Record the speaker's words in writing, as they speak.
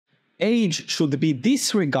age should be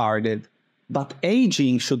disregarded, but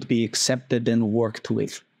aging should be accepted and worked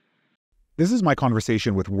with. This is my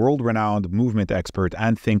conversation with world-renowned movement expert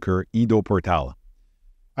and thinker Ido Portal.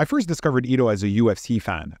 I first discovered Ido as a UFC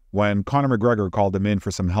fan when Conor McGregor called him in for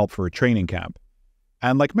some help for a training camp.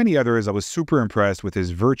 And like many others, I was super impressed with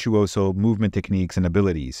his virtuoso movement techniques and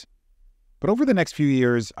abilities. But over the next few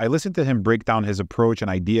years, I listened to him break down his approach and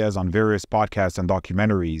ideas on various podcasts and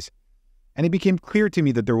documentaries, and it became clear to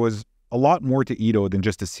me that there was a lot more to Ido than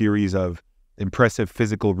just a series of impressive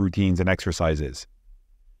physical routines and exercises.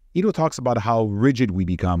 Ido talks about how rigid we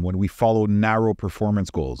become when we follow narrow performance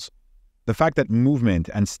goals, the fact that movement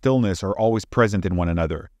and stillness are always present in one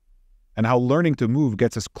another, and how learning to move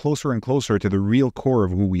gets us closer and closer to the real core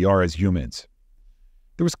of who we are as humans.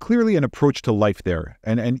 There was clearly an approach to life there,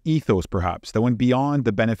 and an ethos perhaps, that went beyond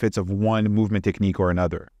the benefits of one movement technique or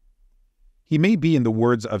another. He may be, in the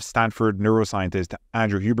words of Stanford neuroscientist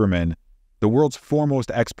Andrew Huberman, the world's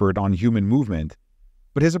foremost expert on human movement,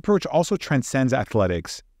 but his approach also transcends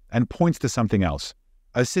athletics and points to something else,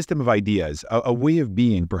 a system of ideas, a way of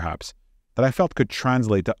being perhaps, that I felt could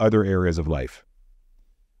translate to other areas of life.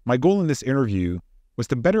 My goal in this interview was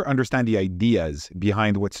to better understand the ideas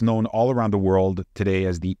behind what's known all around the world today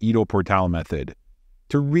as the Ido Portal method,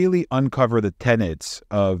 to really uncover the tenets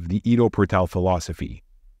of the Ido Portal philosophy.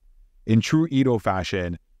 In true Ido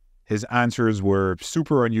fashion, his answers were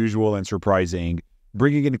super unusual and surprising,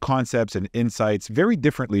 bringing in concepts and insights very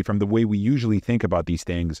differently from the way we usually think about these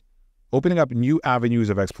things, opening up new avenues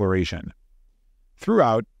of exploration.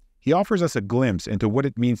 Throughout, he offers us a glimpse into what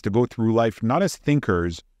it means to go through life not as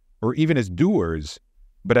thinkers or even as doers,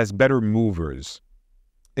 but as better movers.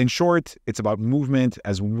 In short, it's about movement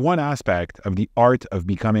as one aspect of the art of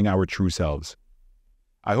becoming our true selves.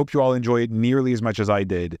 I hope you all enjoy it nearly as much as I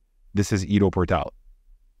did. This is Ido Portal.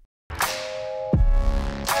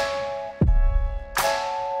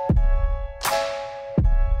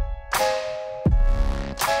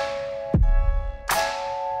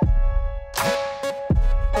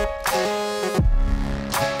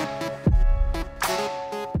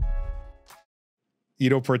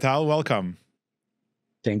 Ido Portal, welcome.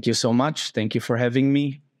 Thank you so much. Thank you for having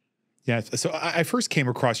me. Yeah, so I first came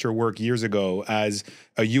across your work years ago as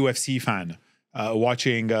a UFC fan,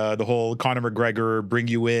 watching the whole Conor McGregor bring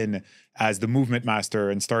you in as the movement master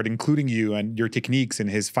and start including you and your techniques in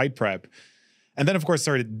his fight prep. And then, of course,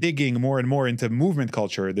 started digging more and more into movement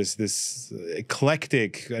culture, this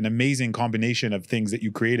eclectic and amazing combination of things that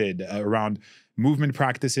you created around movement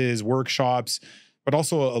practices, workshops, but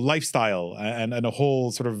also a lifestyle and a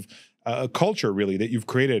whole sort of a culture, really, that you've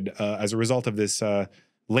created as a result of this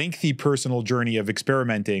lengthy personal journey of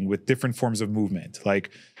experimenting with different forms of movement,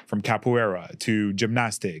 like from capoeira to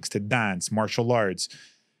gymnastics to dance, martial arts,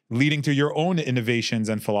 leading to your own innovations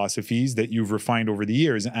and philosophies that you've refined over the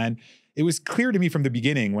years. And it was clear to me from the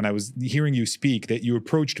beginning when I was hearing you speak that you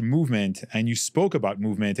approached movement and you spoke about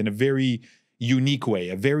movement in a very unique way,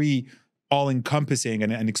 a very all-encompassing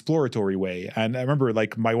and exploratory way. And I remember,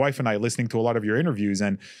 like, my wife and I listening to a lot of your interviews,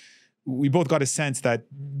 and we both got a sense that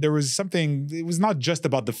there was something, it was not just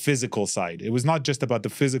about the physical side. It was not just about the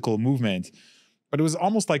physical movement, but it was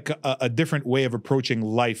almost like a different way of approaching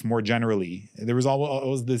life more generally. There was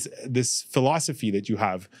always this philosophy that you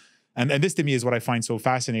have. And this to me is what I find so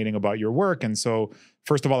fascinating about your work. And so,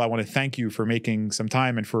 first of all, I want to thank you for making some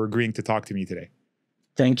time and for agreeing to talk to me today.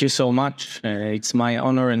 Thank you so much. It's my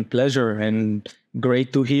honor and pleasure, and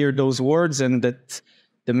great to hear those words and that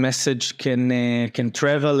the message can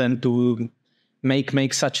travel and to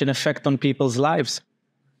make such an effect on people's lives.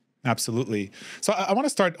 Absolutely. So I want to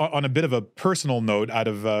start on a bit of a personal note out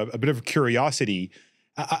of a bit of curiosity.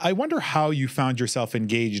 I wonder how you found yourself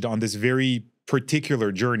engaged on this very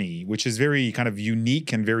particular journey, which is very kind of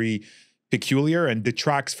unique and very peculiar and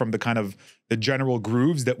detracts from the kind of the general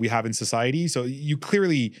grooves that we have in society. So you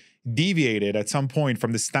clearly deviated at some point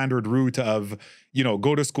from the standard route of,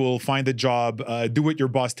 go to school, find a job, do what your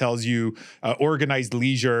boss tells you, organized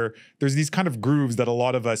leisure. There's these kind of grooves that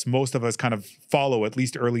most of us kind of follow, at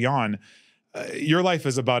least early on. Your life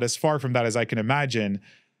is about as far from that as I can imagine.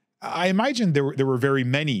 I imagine there were very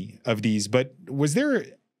many of these, but was there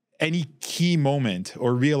any key moment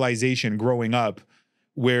or realization growing up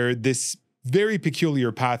where this very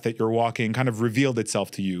peculiar path that you're walking kind of revealed itself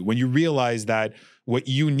to you, when you realized that what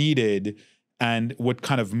you needed and what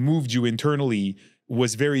kind of moved you internally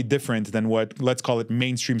was very different than what, let's call it,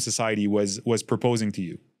 mainstream society was proposing to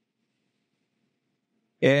you?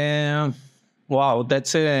 Wow,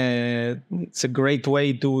 it's a great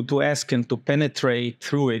way to ask and to penetrate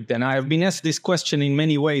through it. And I've been asked this question in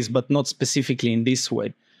many ways, but not specifically in this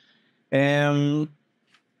way.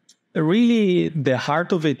 Really, the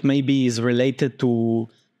heart of it maybe is related to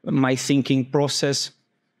my thinking process,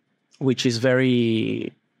 which is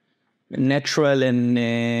very natural and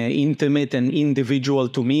intimate and individual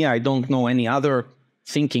to me. I don't know any other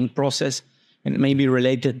thinking process, and maybe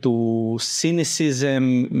related to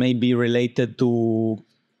cynicism, maybe related to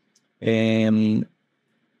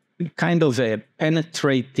kind of a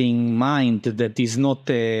penetrating mind that is not,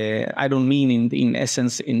 I don't mean in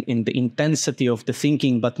essence in the intensity of the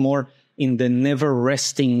thinking, but more in the never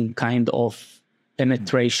resting kind of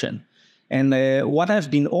penetration. And what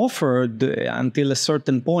I've been offered until a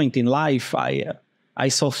certain point in life, I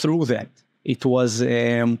saw through that. It was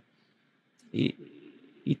it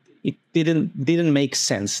didn't make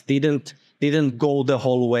sense. Didn't go the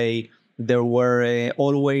whole way. There were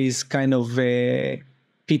always kind of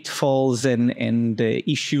pitfalls and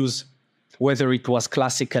issues, whether it was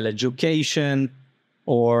classical education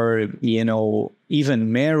or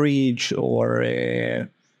even marriage or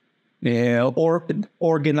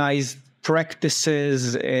organized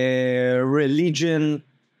practices, religion,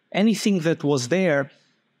 anything that was there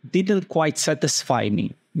didn't quite satisfy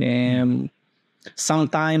me.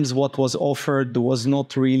 Sometimes what was offered was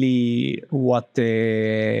not really what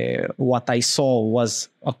I saw was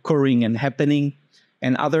occurring and happening.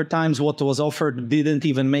 And other times what was offered didn't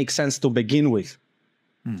even make sense to begin with.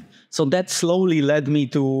 So that slowly led me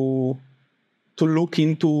to look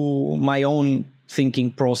into my own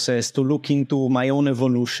thinking process, to look into my own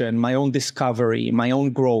evolution, my own discovery, my own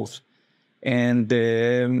growth.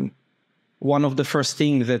 And one of the first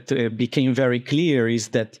things that became very clear is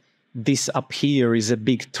that this up here is a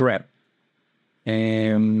big trap.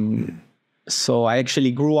 So I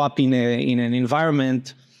actually grew up in an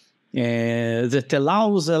environment that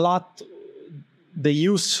allows a lot the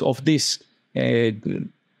use of this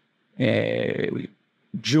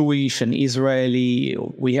Jewish and Israeli.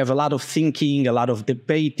 We have a lot of thinking, a lot of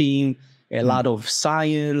debating, a lot of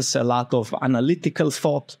science, a lot of analytical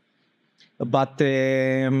thought. But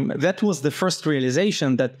that was the first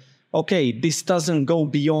realization that, okay, this doesn't go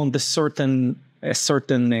beyond a certain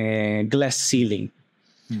glass ceiling.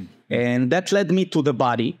 And that led me to the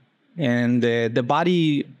body. And the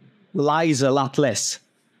body lies a lot less.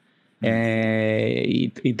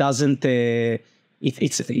 It doesn't,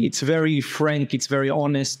 it's very frank, it's very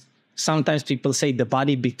honest. Sometimes people say the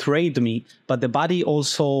body betrayed me, but the body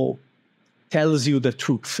also tells you the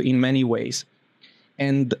truth in many ways.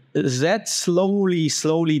 And that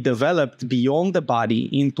slowly developed beyond the body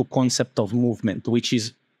into concept of movement, which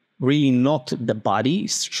is really not the body,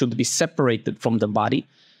 should be separated from the body.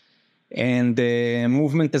 And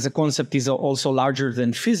movement as a concept is also larger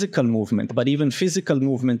than physical movement, but even physical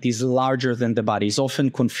movement is larger than the body, is often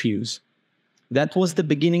confused. That was the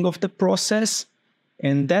beginning of the process,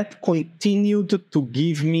 and that continued to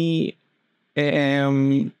give me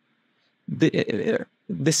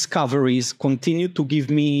discoveries, continued to give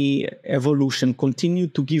me evolution,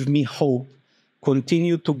 continued to give me hope,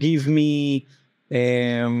 continued to give me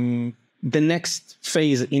the next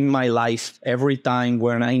phase in my life. Every time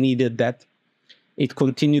when I needed that, it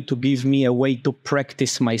continued to give me a way to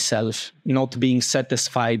practice myself, not being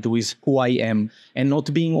satisfied with who I am, and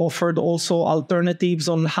not being offered also alternatives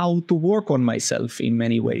on how to work on myself in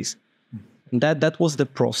many ways. And that was the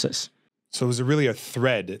process. So it was really a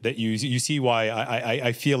thread that you see why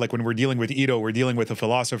I feel like when we're dealing with Ido, we're dealing with a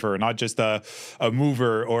philosopher, not just a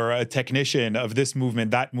mover or a technician of this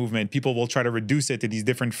movement, that movement. People will try to reduce it to these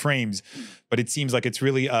different frames, but it seems like it's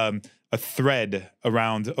really a thread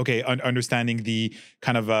around, okay, understanding the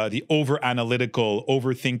kind of the over-analytical,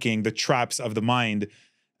 overthinking, the traps of the mind.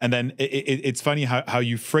 And then it's funny how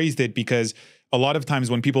you phrased it, because a lot of times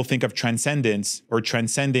when people think of transcendence or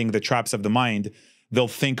transcending the traps of the mind, they'll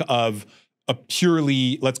think of a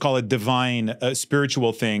purely, let's call it divine,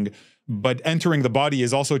 spiritual thing. But entering the body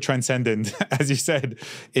is also transcendent. As you said,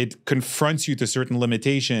 it confronts you to certain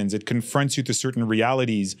limitations. It confronts you to certain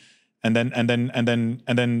realities. And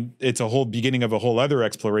then it's a whole beginning of a whole other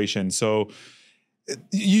exploration. So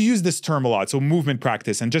you use this term a lot. So movement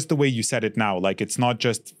practice, and just the way you said it now, like it's not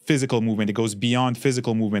just physical movement. It goes beyond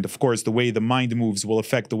physical movement. Of course, the way the mind moves will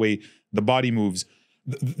affect the way the body moves.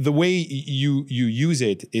 The way you use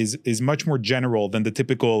it is much more general than the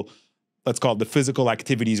typical, let's call it the physical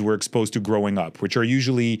activities we're exposed to growing up, which are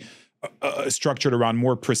usually structured around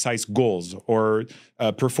more precise goals or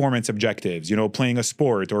performance objectives, playing a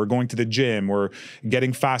sport or going to the gym or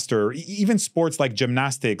getting faster. Even sports like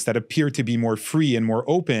gymnastics that appear to be more free and more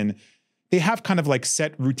open, they have kind of like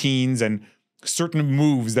set routines and certain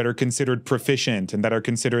moves that are considered proficient and that are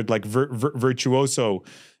considered like virtuoso.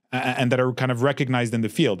 and that are kind of recognized in the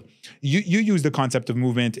field. You use the concept of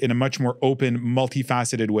movement in a much more open,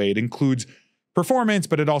 multifaceted way. It includes performance,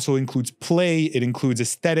 but it also includes play. It includes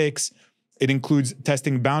aesthetics. It includes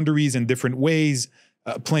testing boundaries in different ways,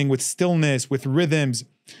 playing with stillness, with rhythms.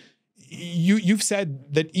 You've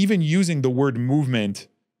said that even using the word movement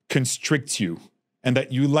constricts you, and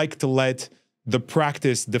that you like to let the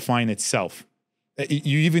practice define itself.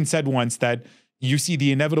 You even said once that you see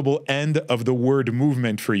the inevitable end of the word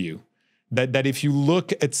movement for you, that if you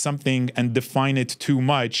look at something and define it too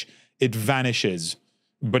much, it vanishes.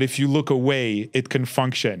 But if you look away, it can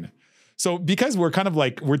function. So because we're kind of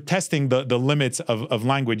like, we're testing the limits of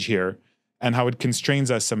language here and how it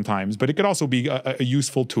constrains us sometimes, but it could also be a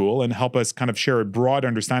useful tool and help us kind of share a broad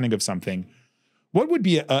understanding of something. What would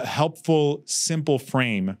be a helpful, simple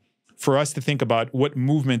frame for us to think about what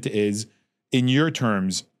movement is in your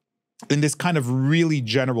terms, in this kind of really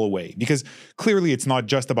general way? Because clearly it's not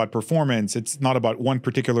just about performance. It's not about one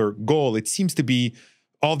particular goal. It seems to be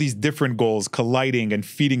all these different goals colliding and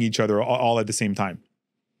feeding each other all at the same time.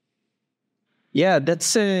 Yeah,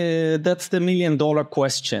 that's the million-dollar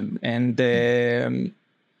question. And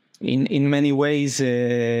in many ways,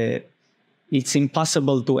 it's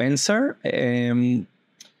impossible to answer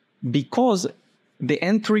because the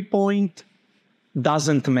entry point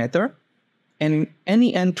doesn't matter. And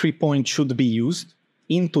any entry point should be used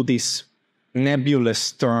into this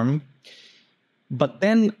nebulous term. But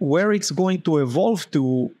then where it's going to evolve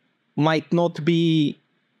to might not be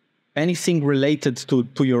anything related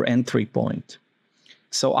to your entry point.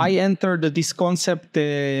 So I entered this concept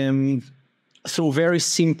through very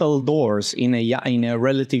simple doors in a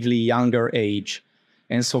relatively younger age.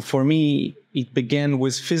 And so for me, it began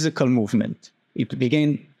with physical movement. It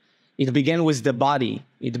began with the body.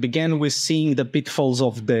 It began with seeing the pitfalls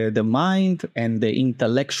of the mind and the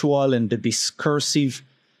intellectual and the discursive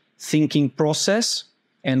thinking process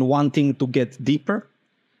and wanting to get deeper.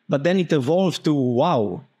 But then it evolved to,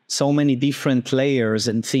 wow, so many different layers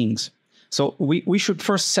and things. So we should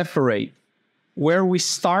first separate where we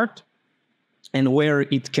start and where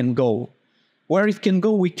it can go. Where it can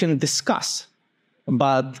go, we can discuss.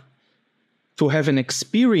 But to have an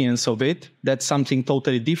experience of it, that's something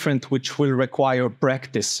totally different, which will require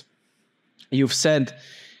practice. You've said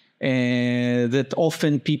that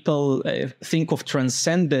often people think of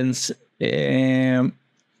transcendence in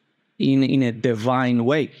a divine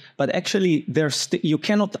way, but actually, you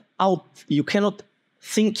cannot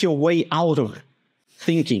think your way out of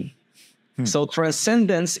thinking. So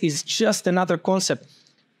transcendence is just another concept.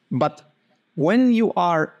 But when you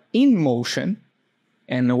are in motion,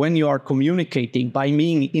 and when you are communicating by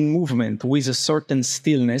being in movement with a certain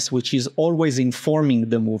stillness, which is always informing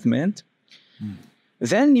the movement,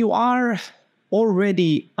 then you are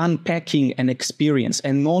already unpacking an experience,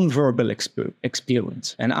 a non-verbal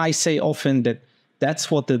experience. And I say often that that's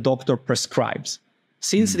what the doctor prescribes.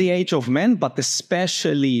 Since the age of man, but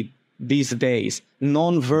especially these days,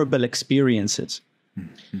 non-verbal experiences.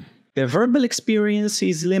 The verbal experience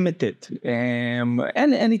is limited,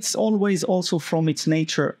 and it's always also from its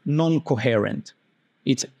nature non-coherent.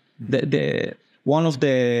 It's one of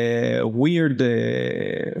the weird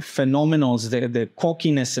phenomena, the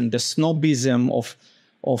cockiness and the snobism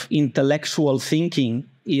of intellectual thinking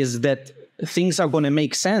is that things are going to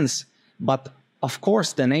make sense, but of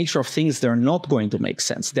course, the nature of things, they're not going to make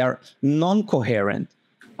sense. They're non-coherent.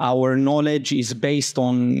 Our knowledge is based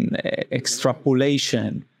on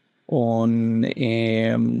extrapolation, on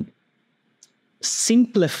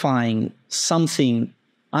simplifying something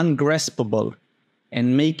ungraspable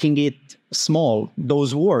and making it small,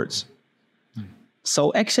 those words.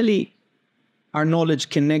 So actually, our knowledge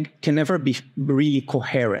can never be really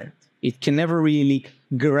coherent. It can never really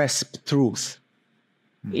grasp truth.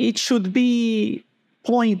 It should be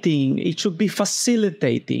pointing, it should be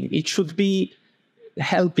facilitating, it should be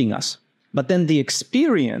helping us. But then the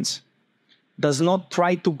experience does not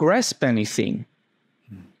try to grasp anything,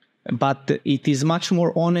 but it is much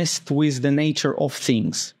more honest with the nature of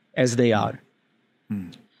things as they are.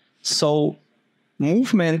 So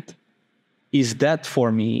movement is that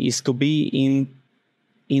for me, is to be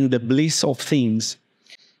in the bliss of things.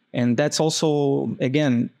 And that's also,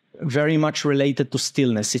 again, very much related to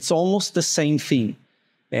stillness. It's almost the same thing.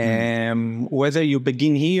 Whether you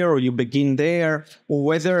begin here or you begin there, or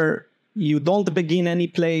whether you don't begin any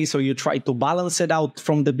place or you try to balance it out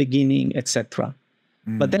from the beginning, etc.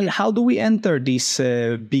 But then how do we enter this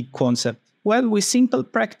big concept? Well, with simple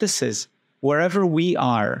practices, wherever we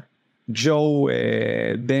are, Joe,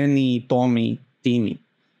 Danny, Tommy, Timmy,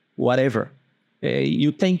 whatever.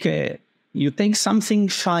 You take something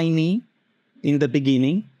shiny in the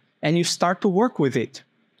beginning, and you start to work with it.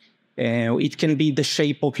 It can be the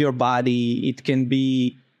shape of your body. It can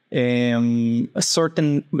be a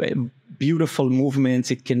certain beautiful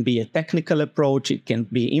movements. It can be a technical approach. It can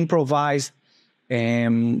be improvised.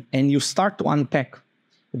 And you start to unpack.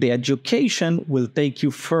 The education will take you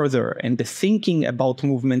further, and the thinking about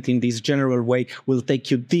movement in this general way will take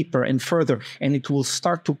you deeper and further, and it will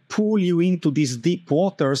start to pull you into these deep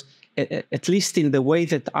waters, at least in the way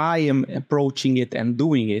that I am approaching it and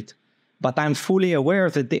doing it. But I'm fully aware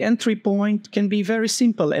that the entry point can be very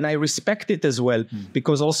simple, and I respect it as well,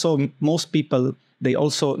 because also most people, they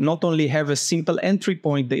also not only have a simple entry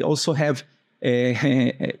point, they also have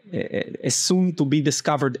a soon to be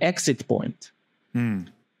discovered exit point.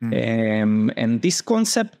 And this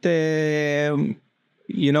concept, is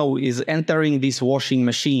entering this washing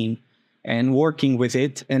machine and working with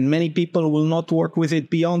it. And many people will not work with it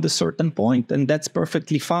beyond a certain point, and that's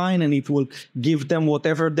perfectly fine. And it will give them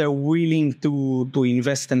whatever they're willing to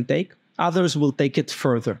invest and take. Others will take it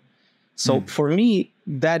further. So for me,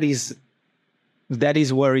 that is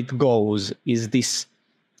where it goes, is this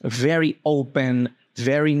very open,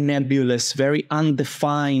 very nebulous, very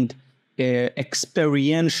undefined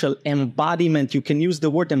experiential embodiment. You can use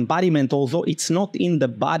the word embodiment, although it's not in the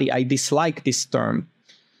body. I dislike this term.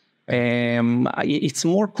 It's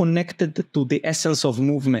more connected to the essence of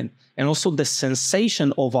movement and also the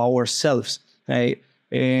sensation of ourselves.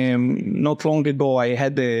 Not long ago, I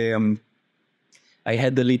had a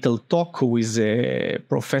little talk with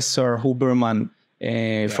Professor Huberman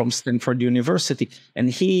from Stanford University,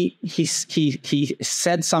 and he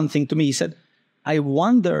said something to me. He said, I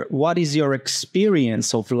wonder what is your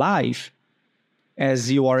experience of life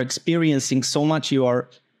as you are experiencing so much. You are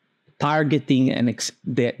targeting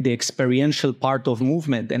the experiential part of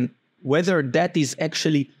movement, and whether that is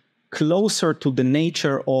actually closer to the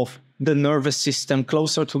nature of the nervous system,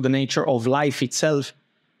 closer to the nature of life itself,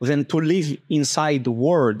 than to live inside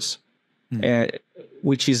words,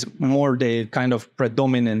 which is more the kind of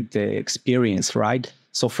predominant experience, right?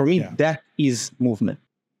 So for me, that is movement.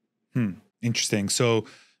 Interesting. So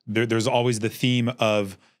there's always the theme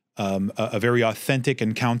of a very authentic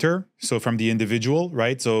encounter. So from the individual,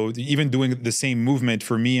 right? So even doing the same movement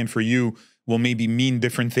for me and for you will maybe mean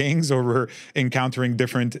different things, or we're encountering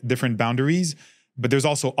different boundaries. But there's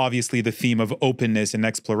also obviously the theme of openness and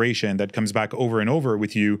exploration that comes back over and over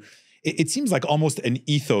with you. It seems like almost an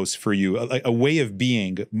ethos for you, a way of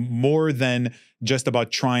being, more than just about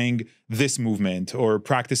trying this movement or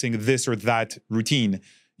practicing this or that routine.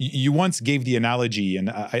 You once gave the analogy, and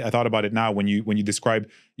I thought about it now when you describe,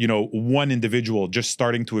 one individual just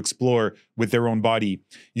starting to explore with their own body.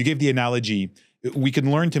 You gave the analogy, we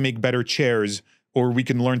can learn to make better chairs, or we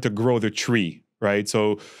can learn to grow the tree, right?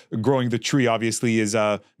 So growing the tree obviously is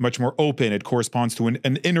much more open. It corresponds to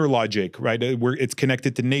an inner logic, right? Where it's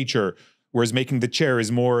connected to nature, whereas making the chair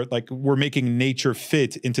is more like we're making nature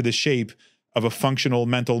fit into the shape of a functional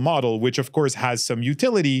mental model, which of course has some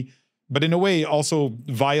utility, but in a way also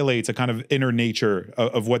violates a kind of inner nature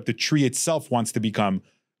of what the tree itself wants to become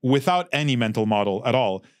without any mental model at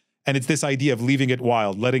all. And it's this idea of leaving it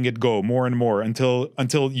wild, letting it go more and more until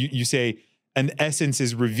you say an essence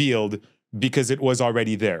is revealed because it was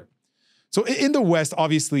already there. So in the West,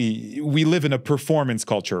 obviously, we live in a performance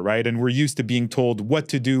culture, right? And we're used to being told what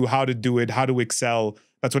to do, how to do it, how to excel.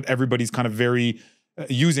 That's what everybody's kind of very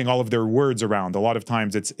using all of their words around. A lot of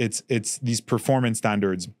times it's these performance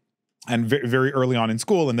standards. And very early on in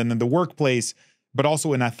school, and then in the workplace, but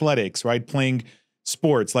also in athletics, right? Playing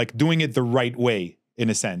sports, like doing it the right way, in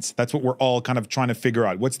a sense. That's what we're all kind of trying to figure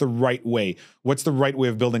out. What's the right way? What's the right way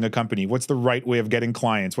of building a company? What's the right way of getting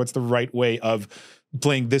clients? What's the right way of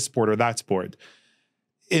playing this sport or that sport?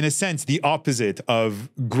 In a sense, the opposite of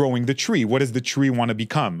growing the tree. What does the tree want to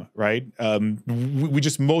become, right? We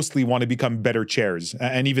just mostly want to become better chairs.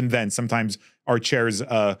 And even then, sometimes our chairs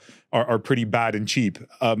are pretty bad and cheap.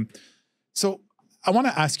 So I want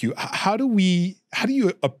to ask you, how do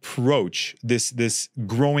you approach this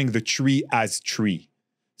growing the tree as tree?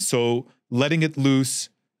 So letting it loose,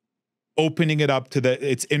 opening it up to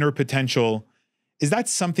its inner potential. Is that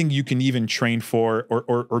something you can even train for,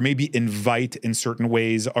 or maybe invite in certain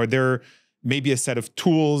ways? Are there maybe a set of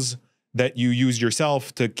tools that you use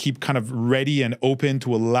yourself to keep kind of ready and open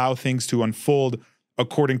to allow things to unfold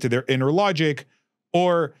according to their inner logic?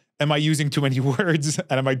 Or am I using too many words,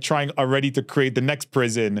 and am I trying already to create the next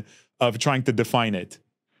prison of trying to define it?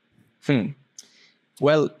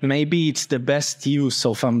 Well, maybe it's the best use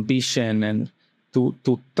of ambition, and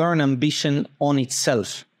to turn ambition on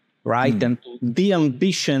itself, right? And to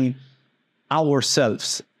de-ambition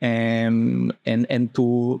ourselves, and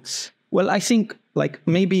to, well, I think like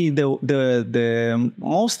maybe the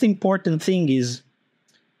most important thing is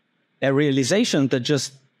a realization that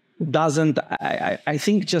just doesn't, I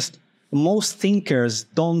think just most thinkers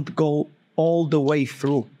don't go all the way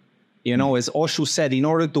through. You know, as Osho said, in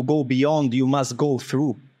order to go beyond, you must go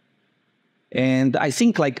through. And I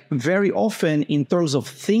think like very often in terms of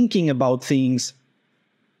thinking about things,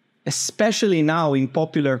 especially now in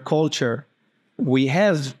popular culture, we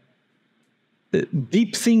have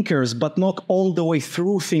deep thinkers, but not all the way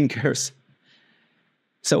through thinkers.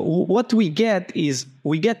 So what we get is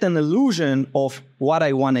we get an illusion of what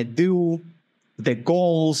I want to do, the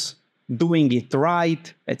goals, doing it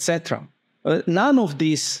right, etc. None of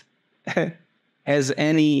this has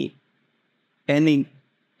any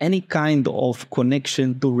kind of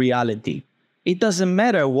connection to reality. It doesn't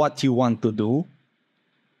matter what you want to do.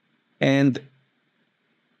 And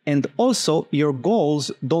also your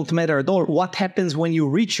goals don't matter at all. What happens when you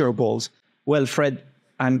reach your goals? Well, Fred,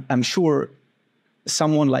 I'm sure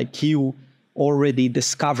someone like you already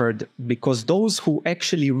discovered, because those who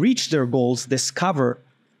actually reach their goals discover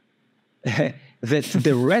that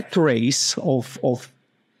the rat race of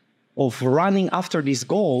running after these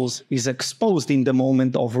goals is exposed in the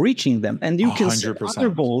moment of reaching them. And you can 100%. set other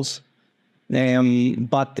goals,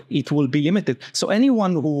 but it will be limited. So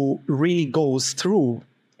anyone who really goes through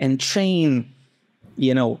and chain,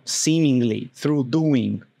 you know, seemingly through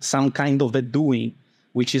doing, some kind of a doing,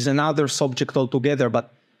 which is another subject altogether,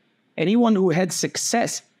 but anyone who had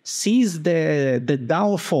success sees the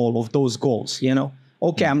downfall of those goals, you know.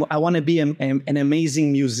 Okay, I want to be an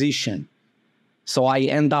amazing musician. So I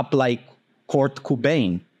end up like Kurt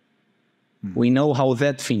Cobain. We know how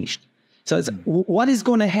that finished. So it's, what is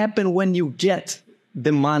going to happen when you get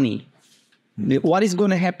the money? What is going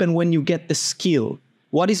to happen when you get the skill?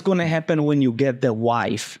 What is going to happen when you get the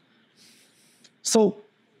wife? So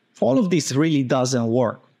all of this really doesn't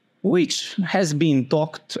work, which has been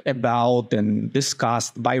talked about and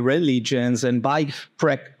discussed by religions and by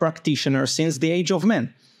practitioners since the age of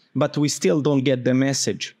man. But we still don't get the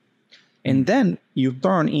message. And then you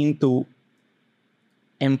turn into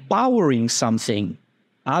empowering something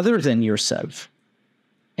other than yourself,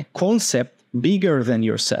 a concept bigger than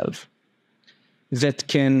yourself that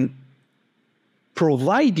can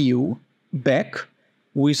provide you back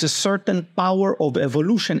with a certain power of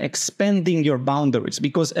evolution, expanding your boundaries.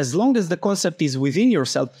 Because as long as the concept is within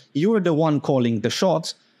yourself, you're the one calling the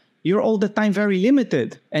shots, you're all the time very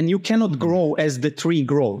limited and you cannot grow as the tree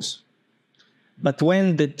grows. But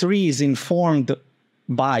when the tree is informed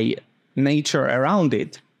by nature around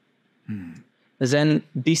it, then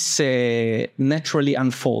this naturally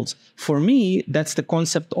unfolds. For me, that's the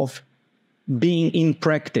concept of being in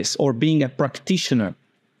practice or being a practitioner.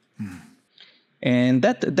 And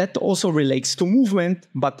that also relates to movement.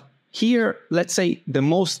 But here, let's say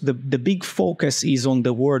the big focus is on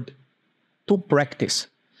the word to practice.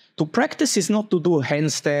 To practice is not to do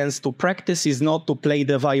handstands. To practice is not to play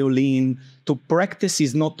the violin. To practice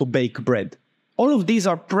is not to bake bread. All of these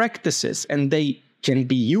are practices and they can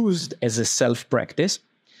be used as a self-practice,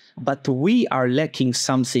 but we are lacking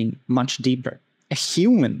something much deeper, a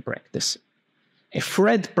human practice, a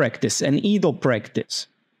Fred practice, an Ido practice.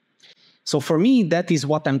 So for me, that is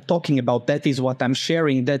what I'm talking about. That is what I'm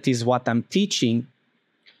sharing. That is what I'm teaching.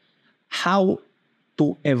 How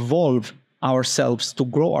to evolve ourselves, to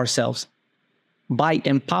grow ourselves by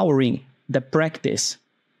empowering the practice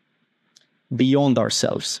beyond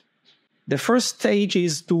ourselves. The first stage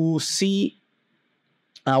is to see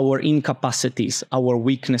our incapacities, our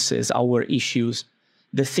weaknesses, our issues,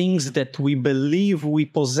 the things that we believe we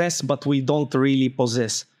possess, but we don't really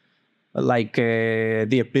possess, like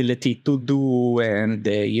the ability to do and,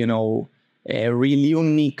 real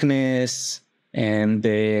uniqueness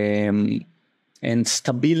and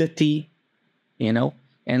stability,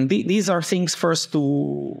 And these are things first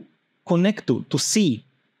to connect to see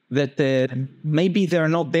that maybe they're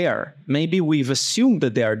not there. Maybe we've assumed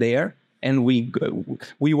that they're there, and we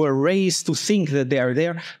were raised to think that they are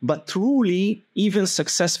there. But truly, even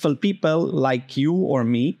successful people like you or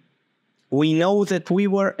me, we know that we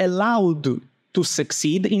were allowed to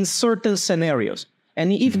succeed in certain scenarios.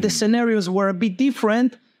 And if the scenarios were a bit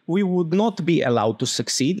different, we would not be allowed to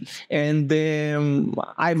succeed. And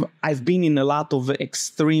I've been in a lot of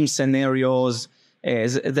extreme scenarios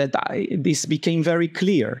this became very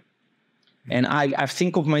clear. And I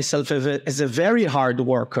think of myself as a very hard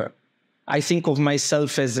worker. I think of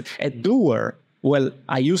myself as a doer. Well,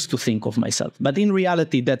 I used to think of myself, but in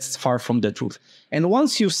reality, that's far from the truth. And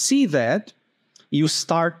once you see that, you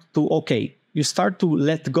start to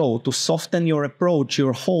let go, to soften your approach,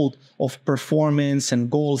 your hold of performance and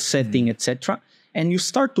goal setting, etc. and you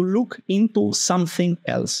start to look into something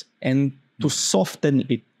else and to soften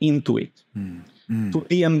it into it, to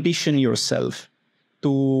de-ambition yourself,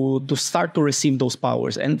 to start to receive those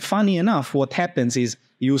powers. And funny enough, what happens is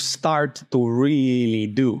you start to really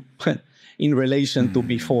do in relation to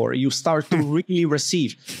before. You start to really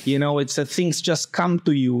receive. It's things just come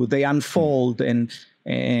to you, they unfold, and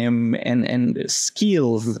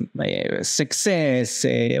skills, success,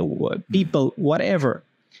 people, whatever.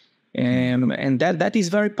 And that is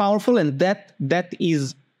very powerful, and that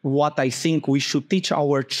is what I think we should teach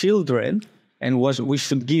our children, and what we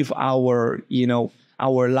should give our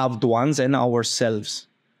loved ones and ourselves.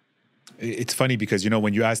 It's funny because,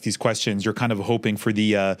 when you ask these questions, you're kind of hoping for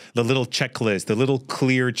the little checklist, the little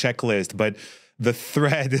clear checklist. But the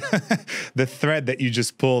thread, the thread that you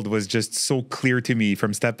just pulled was just so clear to me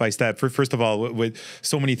from step by step. First of all, with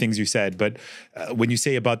so many things you said, but when you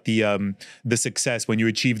say about the success, when you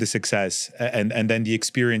achieve the success, and then the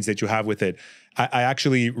experience that you have with it, I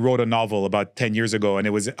actually wrote a novel about 10 years ago, and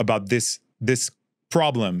it was about this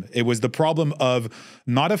problem. It was the problem of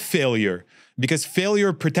not a failure, because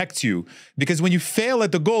failure protects you. Because when you fail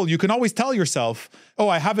at the goal, you can always tell yourself, oh,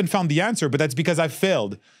 I haven't found the answer, but that's because I've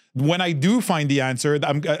failed. When I do find the answer,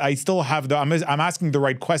 I'm asking the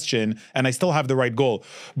right question, and I still have the right goal.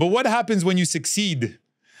 But what happens when you succeed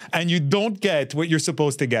and you don't get what you're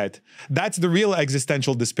supposed to get? That's the real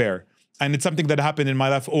existential despair. And it's something that happened in my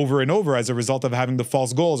life over and over as a result of having the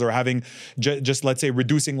false goals, or having just, let's say,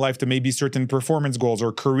 reducing life to maybe certain performance goals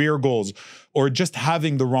or career goals, or just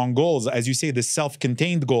having the wrong goals, as you say, the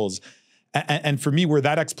self-contained goals. And for me, where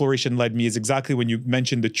that exploration led me is exactly when you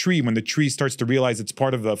mentioned the tree, when the tree starts to realize it's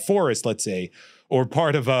part of a forest, let's say, or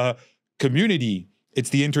part of a community. It's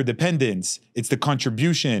the interdependence, it's the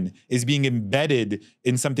contribution, is being embedded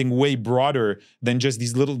in something way broader than just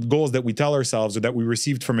these little goals that we tell ourselves, or that we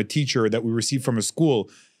received from a teacher, or that we received from a school.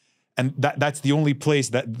 And that's the only place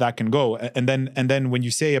that can go. And then when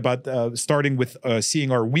you say about starting with seeing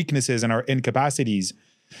our weaknesses and our incapacities,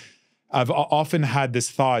 I've often had this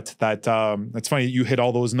thought that it's funny you hit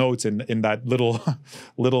all those notes in that little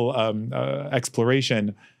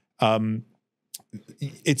exploration.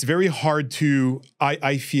 It's very hard to,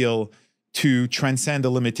 I feel, to transcend a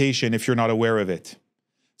limitation if you're not aware of it.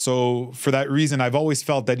 So for that reason, I've always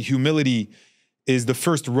felt that humility is the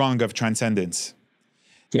first rung of transcendence.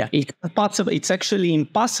 Yeah, it's possible. It's actually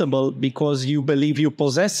impossible because you believe you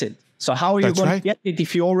possess it. So how are you going to get it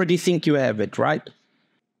if you already think you have it, right?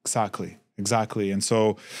 Exactly. And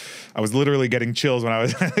so I was literally getting chills when I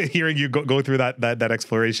was hearing you go through that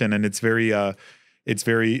exploration. And it's very,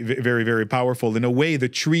 very, very powerful. In a way, the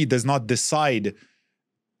tree does not decide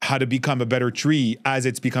how to become a better tree as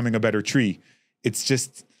it's becoming a better tree. It's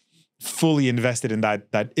just fully invested in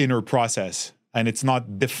that inner process, and it's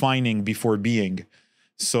not defining before being.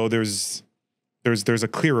 So there's a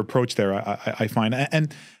clear approach there, I find.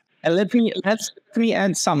 And let me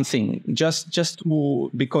add something, just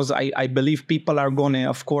because I believe people are going to,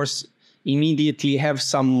 of course, immediately have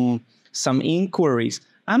some inquiries.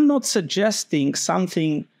 I'm not suggesting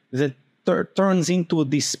something that turns into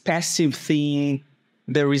this passive thing.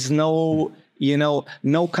 There is no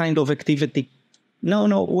kind of activity.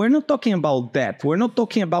 No, we're not talking about that. We're not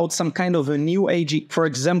talking about some kind of a new age. For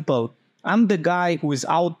example, I'm the guy who is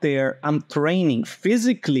out there, I'm training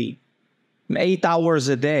physically 8 hours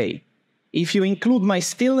a day. If you include my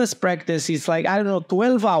stillness practice, it's like,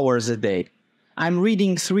 12 hours a day. I'm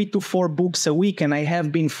reading 3 to 4 books a week, and I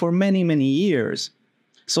have been for many, many years.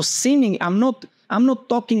 So sinning, I'm not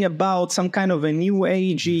talking about some kind of a new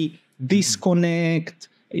agey disconnect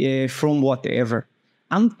from whatever.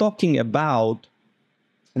 I'm talking about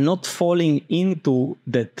not falling into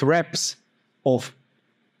the traps of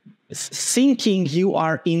thinking you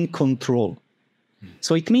are in control.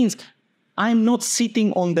 So it means I'm not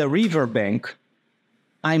sitting on the riverbank.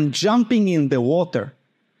 I'm jumping in the water,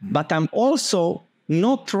 but I'm also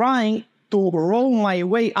not trying to roll my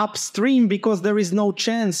way upstream because there is no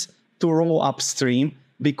chance to roll upstream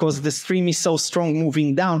because the stream is so strong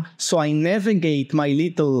moving down. So I navigate my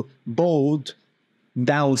little boat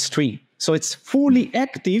downstream. So it's fully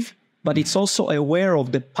active, but it's also aware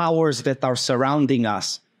of the powers that are surrounding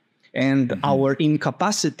us and our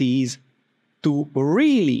incapacities to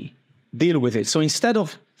really deal with it. So instead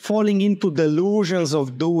of falling into delusions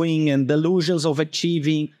of doing and delusions of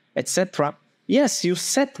achieving, etc., yes, you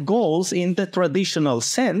set goals in the traditional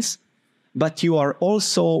sense, but you are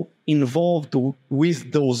also involved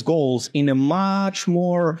with those goals in a much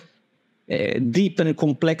more deep and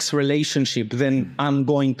complex relationship than I'm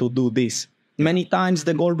going to do this. Many times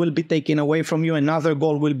the goal will be taken away from you, another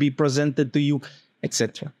goal will be presented to you,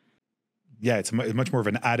 etc. Yeah, it's much more of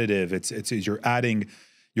an additive. It's you're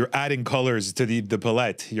adding colors to the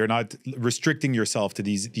palette. You're not restricting yourself to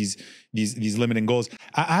these limiting goals.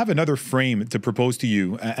 I have another frame to propose to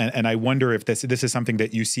you, and I wonder if this is something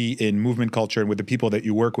that you see in movement culture and with the people that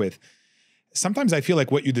you work with. Sometimes I feel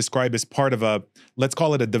like what you describe is part of a, let's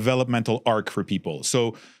call it a developmental arc for people.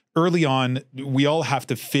 So early on, we all have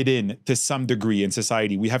to fit in to some degree in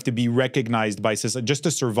society. We have to be recognized by society just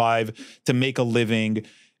to survive, to make a living.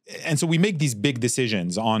 And so we make these big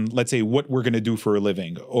decisions on, let's say, what we're going to do for a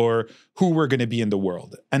living or who we're going to be in the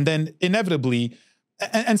world. And then inevitably,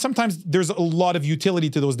 and sometimes there's a lot of utility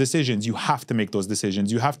to those decisions. You have to make those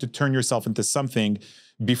decisions. You have to turn yourself into something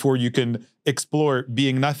before you can explore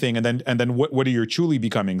being nothing. And then what are you truly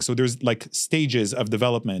becoming? So there's like stages of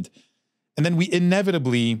development. And then we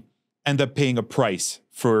inevitably end up paying a price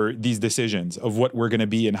for these decisions of what we're going to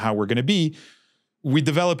be and how we're going to be. We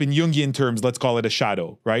develop in Jungian terms, let's call it a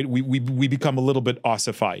shadow, right? We become a little bit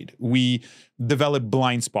ossified. We develop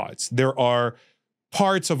blind spots. There are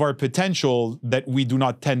parts of our potential that we do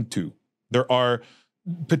not tend to. There are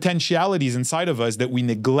potentialities inside of us that we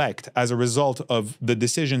neglect as a result of the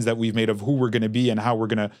decisions that we've made of who we're going to be and how we're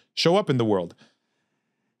going to show up in the world.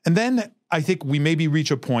 And then I think we maybe reach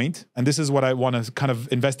a point, and this is what I want to kind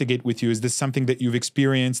of investigate with you. Is this something that you've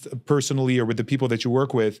experienced personally or with the people that you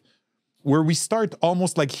work with, where we start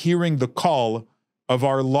almost like hearing the call of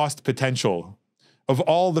our lost potential, of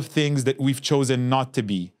all the things that we've chosen not to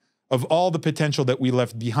be, of all the potential that we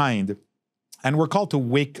left behind. And we're called to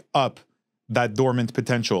wake up that dormant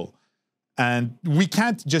potential. And we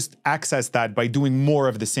can't just access that by doing more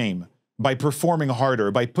of the same, by performing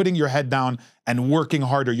harder, by putting your head down and working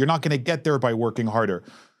harder. You're not going to get there by working harder.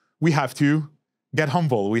 We have to get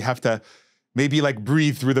humble. We have to maybe like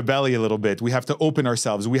breathe through the belly a little bit. We have to open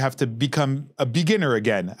ourselves. We have to become a beginner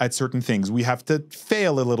again at certain things. We have to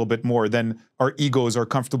fail a little bit more than our egos are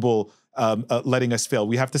comfortable letting us fail.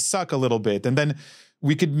 We have to suck a little bit. And then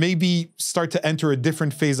we could maybe start to enter a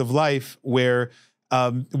different phase of life where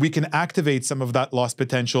we can activate some of that lost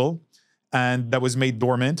potential and that was made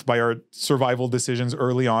dormant by our survival decisions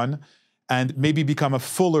early on, and maybe become a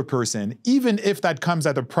fuller person, even if that comes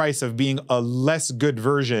at the price of being a less good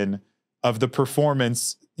version of the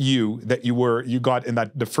performance that you got in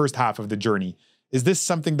the first half of the journey. Is this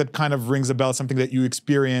something that kind of rings a bell, something that you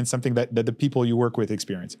experience, something that the people you work with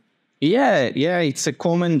experience? Yeah, it's a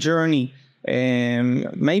common journey.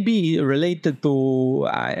 Maybe related to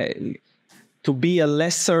be a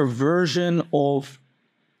lesser version of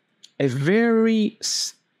a very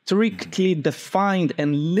strictly defined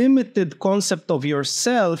and limited concept of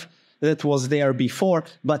yourself that was there before,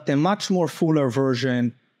 but a much more fuller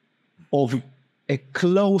version of a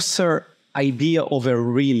closer idea of a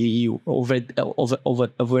real you, of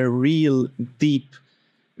a real deep,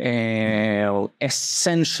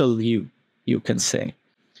 essential you can say.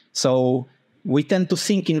 So we tend to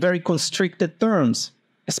think in very constricted terms,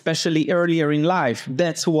 especially earlier in life.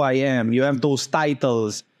 That's who I am. You have those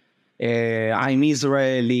titles. I'm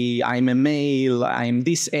Israeli, I'm a male, I'm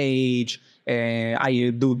this age,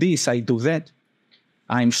 I do this, I do that.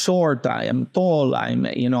 I'm short, I am tall, I'm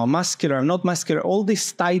muscular, I'm not muscular. All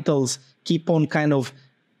these titles keep on kind of,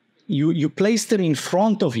 you place them in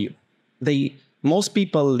front of you. Most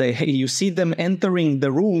people, you see them entering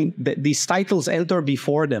the room, these titles enter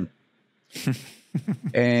before them.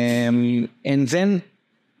 And then,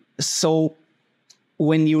 so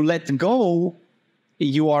when you let go,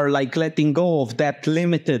 you are like letting go of that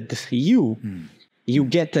limited you. You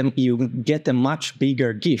get a much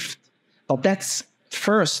bigger gift. But that's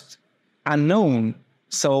first unknown.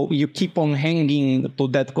 So you keep on hanging to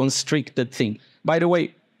that constricted thing. By the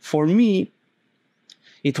way, for me,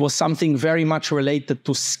 it was something very much related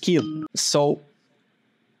to skill. So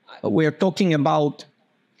we're talking about,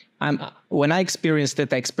 when I experienced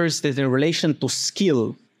it in relation to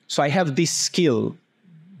skill. So I have this skill.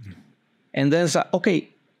 And then it's like, okay,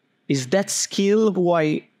 is that skill who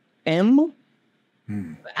I am?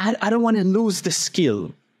 I don't want to lose the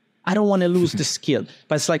skill. I don't want to lose the skill.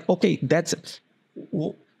 But it's like, okay,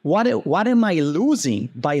 what am I losing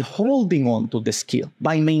by holding on to the skill,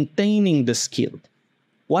 by maintaining the skill?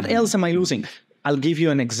 What else am I losing? I'll give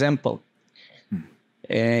you an example.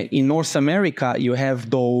 In North America, you have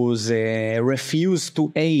those refuse to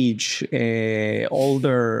age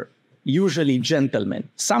older, usually gentlemen.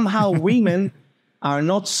 Somehow women are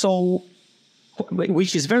not so,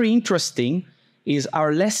 which is very interesting,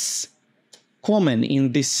 are less common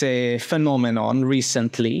in this phenomenon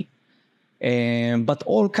recently. But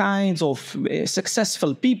all kinds of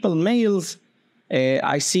successful people, males,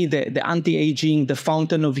 I see the anti-aging, the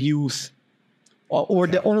fountain of youth, or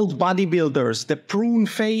the old bodybuilders, the prune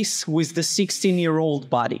face with the 16-year-old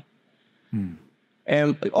body.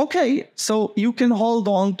 Okay, so you can hold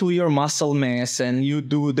on to your muscle mass and you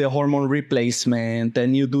do the hormone replacement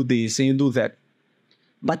and you do this and you do that.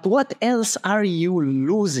 But what else are you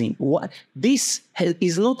losing? This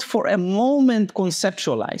is not for a moment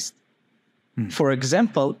conceptualized. For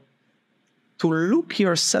example, to look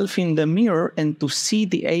yourself in the mirror and to see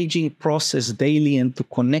the aging process daily and to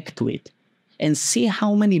connect to it and see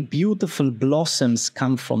how many beautiful blossoms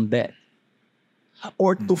come from that.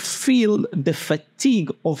 Or to feel the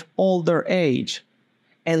fatigue of older age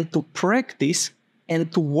and to practice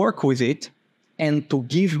and to work with it and to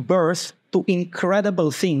give birth to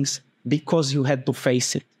incredible things because you had to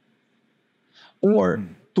face it. Or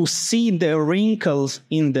to see the wrinkles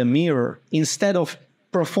in the mirror instead of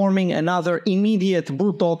performing another immediate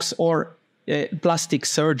Botox or plastic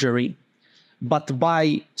surgery. But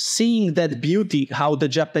by seeing that beauty, how the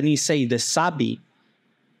Japanese say, the sabi,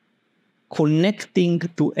 connecting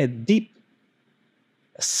to a deep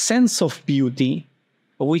sense of beauty,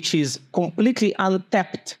 which is completely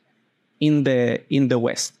untapped in the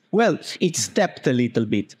West. Well, it's tapped a little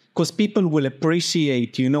bit because people will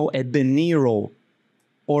appreciate, a De Niro,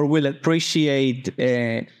 or will appreciate,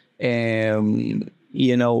 I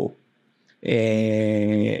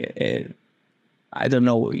don't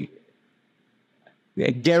know,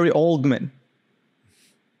 Gary Oldman.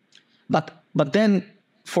 But then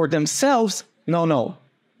for themselves, no,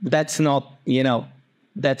 that's not,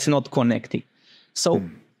 that's not connecting. So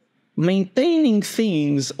maintaining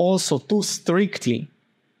things also too strictly,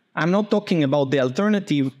 I'm not talking about the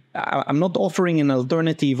alternative. I'm not offering an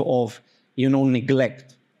alternative of,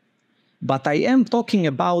 neglect. But I am talking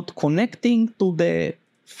about connecting to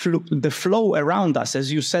the flow around us,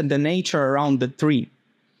 as you said, the nature around the tree.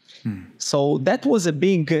 So that was a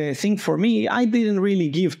big thing for me. I didn't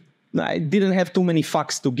have too many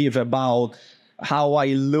fucks to give about how I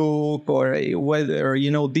look or whether,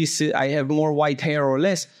 I have more white hair or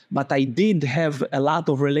less, but I did have a lot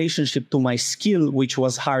of relationship to my skill, which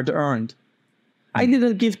was hard earned. I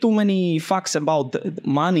didn't give too many fucks about the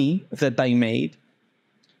money that I made.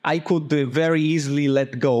 I could very easily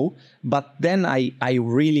let go, but then I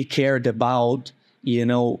really cared about,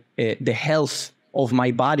 the health of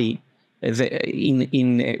my body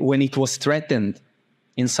when it was threatened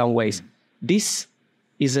in some ways. This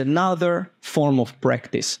is another form of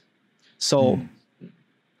practice. So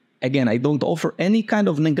again, I don't offer any kind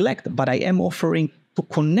of neglect, but I am offering to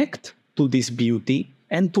connect to this beauty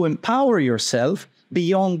and to empower yourself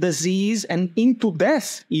beyond disease and into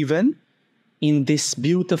death even, in this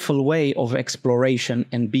beautiful way of exploration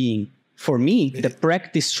and being. For me, the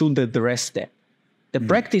practice should address that. The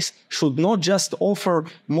practice should not just offer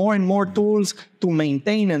more and more tools to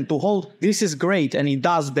maintain and to hold. This is great, and it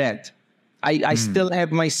does that. I still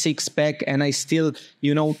have my six-pack, and I still,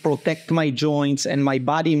 protect my joints, and my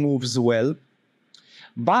body moves well.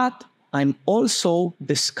 But I'm also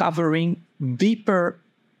discovering deeper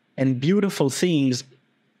and beautiful things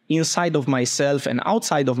inside of myself and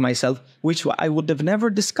outside of myself, which I would have never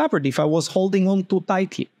discovered if I was holding on too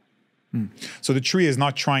tightly. So the tree is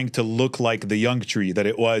not trying to look like the young tree that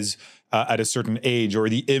it was at a certain age, or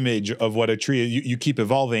the image of what a tree is. You keep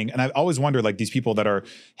evolving. And I've always wondered, like, these people that are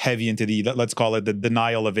heavy into let's call it the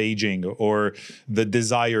denial of aging, or the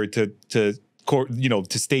desire to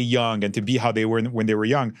stay young and to be how they were when they were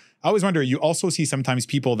young. I always wonder, you also see sometimes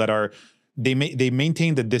people that are, they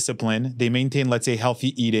maintain the discipline, they maintain, let's say,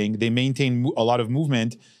 healthy eating, they maintain a lot of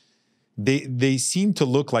movement. They seem to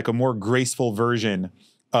look like a more graceful version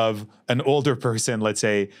of an older person, let's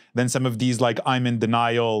say, than some of these, like, I'm in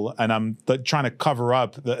denial and I'm trying to cover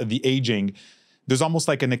up the aging. There's almost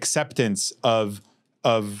like an acceptance of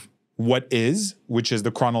what is, which is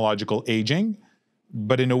the chronological aging,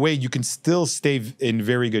 but in a way you can still stay in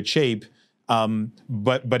very good shape,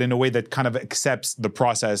 but in a way that kind of accepts the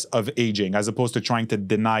process of aging, as opposed to trying to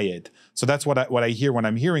deny it. So that's what I hear when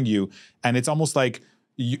I'm hearing you, and it's almost like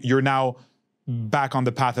you're now back on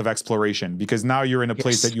the path of exploration, because now you're in a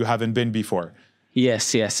place that you haven't been before.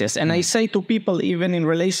 Yes. And I say to people, even in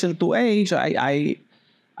relation to age, I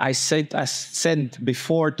said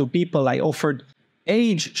before to people, I offered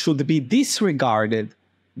age should be disregarded,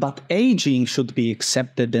 but aging should be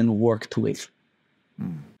accepted and worked with.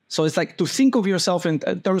 So it's like to think of yourself in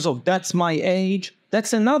terms of, that's my age.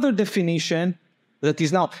 That's another definition that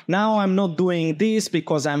is now I'm not doing this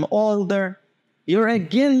because I'm older. You're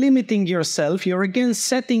again limiting yourself. You're again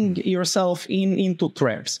setting yourself into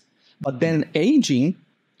traps. But then aging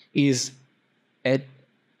is a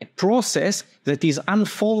process that is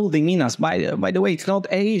unfolding in us. By the way, it's not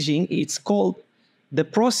aging. It's called the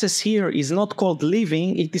process here is not called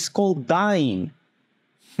living, it is called dying.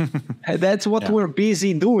 That's what we're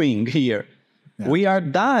busy doing here. Yeah. We are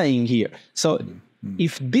dying here. So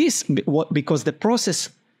if this, because the process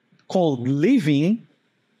called living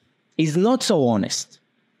is not so honest,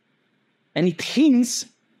 and it hints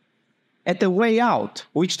at a way out,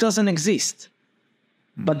 which doesn't exist.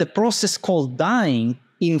 But the process called dying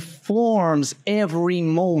informs every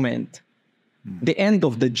moment. The end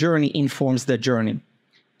of the journey informs the journey.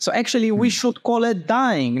 So actually, we should call it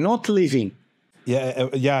dying, not living.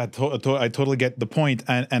 I totally get the point.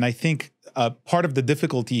 And I think part of the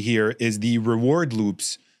difficulty here is the reward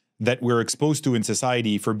loops that we're exposed to in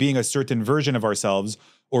society for being a certain version of ourselves,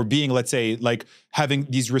 or being, let's say, like having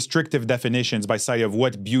these restrictive definitions by side of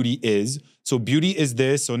what beauty is. So beauty is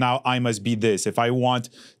this, so now I must be this. If I want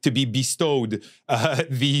to be bestowed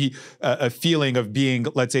the feeling of being,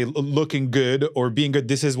 let's say, looking good or being good,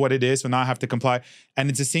 this is what it is, so now I have to comply. And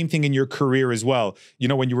it's the same thing in your career as well. You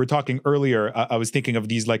know, when you were talking earlier, I was thinking of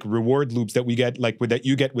these like reward loops that we get, like that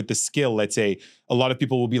you get with the skill, let's say. A lot of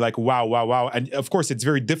people will be like, wow, wow, wow. And of course, it's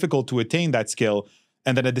very difficult to attain that skill.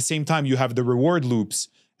 And then at the same time, you have the reward loops.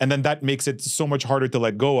 And then that makes it so much harder to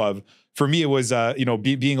let go of. For me, it was,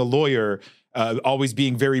 being a lawyer, always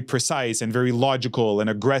being very precise and very logical and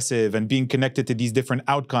aggressive and being connected to these different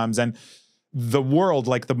outcomes. And the world,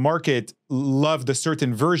 like the market, loved a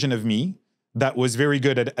certain version of me that was very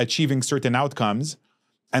good at achieving certain outcomes.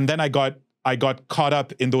 And then I got caught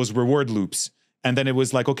up in those reward loops. And then it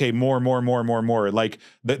was like, okay, more. Like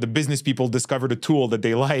the business people discovered a tool that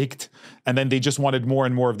they liked, and then they just wanted more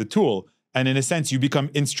and more of the tool. And in a sense, you become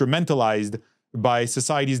instrumentalized by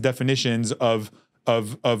society's definitions of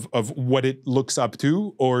what it looks up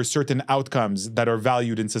to, or certain outcomes that are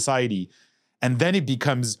valued in society. And then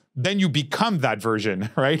then you become that version,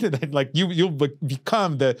 right? Like you'll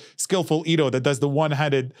become the skillful Ido that does the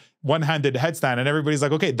one-handed headstand, and everybody's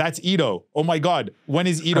like, okay, that's Ido. Oh my God, when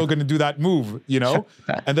is Ido going to do that move? You know?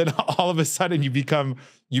 And then all of a sudden you become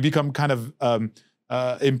kind of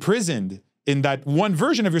imprisoned in that one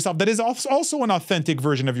version of yourself that is also an authentic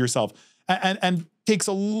version of yourself, and takes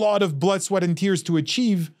a lot of blood, sweat, and tears to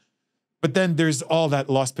achieve. But then there's all that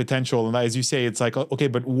lost potential. And as you say, it's like, okay,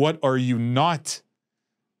 but what are you not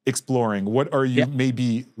exploring? What are you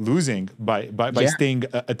maybe losing by staying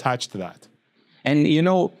attached to that? And,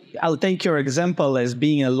 I'll take your example as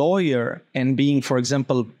being a lawyer and being, for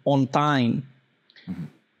example, on time. Mm-hmm.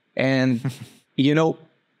 And,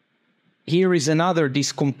 here is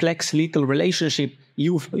this complex little relationship.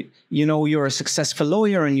 You're a successful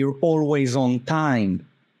lawyer and you're always on time.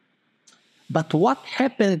 But what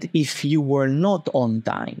happened if you were not on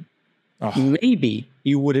time? Oh. Maybe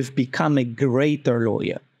you would have become a greater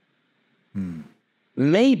lawyer.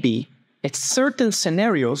 Maybe at certain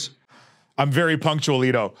scenarios. I'm very punctual,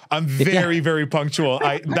 Ido. I'm very punctual.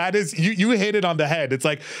 That is, you hit it on the head. It's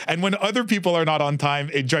like, and when other people are not on time,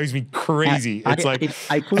 it drives me crazy. I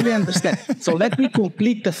fully understand. So let me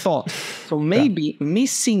complete the thought. So maybe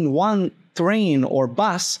missing one train or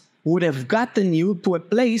bus would have gotten you to a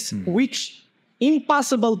place which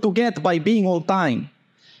impossible to get by being on time.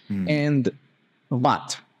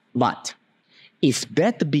 But if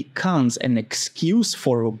that becomes an excuse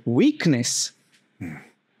for weakness,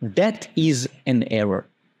 that is an error.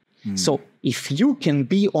 So if you can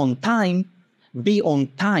be on time,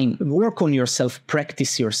 work on yourself,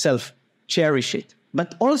 practice yourself, cherish it.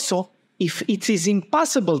 But also, if it is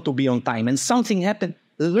impossible to be on time and something happened,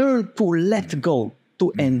 learn to let go,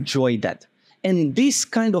 to enjoy that. And this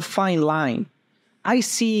kind of fine line, I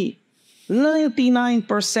see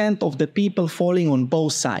 99% of the people falling on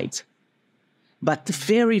both sides. But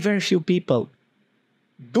very, very few people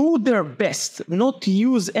do their best, not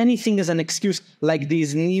use anything as an excuse, like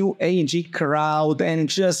this new agey crowd, and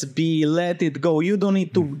just let it go. You don't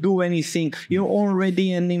need to do anything. You're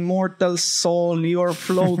already an immortal soul. You're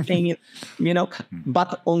floating,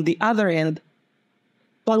 But on the other hand,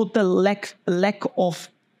 total lack of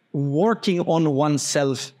working on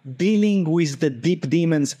oneself, dealing with the deep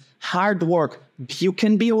demons, hard work. You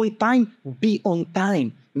can be on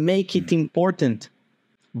time, make it important.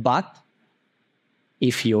 But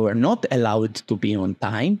if you are not allowed to be on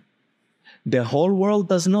time, the whole world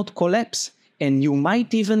does not collapse. And you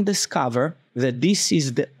might even discover that this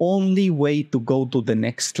is the only way to go to the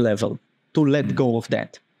next level, to let go of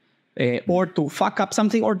that. Or to fuck up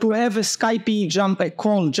something, or to have a Skype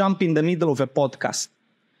jump in the middle of a podcast.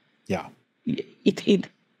 Yeah.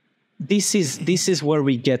 This is where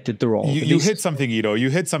we get it wrong. You hit something, Ido. You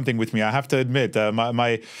hit something with me. I have to admit,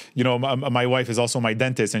 my wife is also my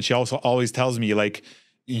dentist, and she also always tells me, like,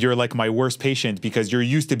 you're like my worst patient because you're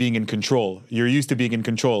used to being in control. You're used to being in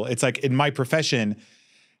control. It's like in my profession,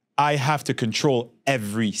 I have to control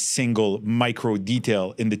every single micro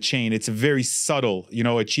detail in the chain. It's very subtle, you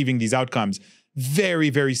know, achieving these outcomes, very,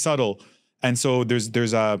 very subtle. And so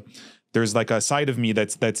there's like a side of me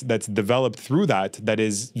that's developed through that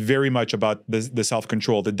is very much about the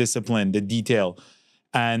self-control, the discipline, the detail.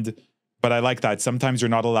 But I like that. Sometimes you're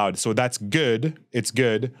not allowed. So that's good. It's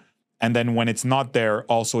good. And then when it's not there,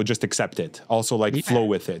 also just accept it. Also like flow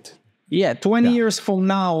with it. Yeah, 20 years from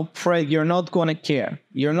now, Fred, you're not going to care.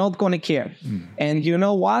 You're not going to care. And you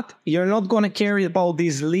know what? You're not going to care about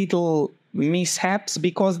these little mishaps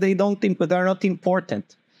because they're not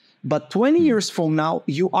important. But 20 years from now,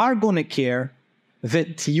 you are going to care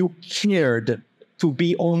that you cared to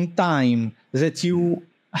be on time, that you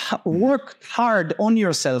worked hard on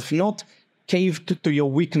yourself, not caved to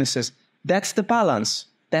your weaknesses. That's the balance.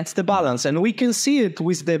 That's the balance. And we can see it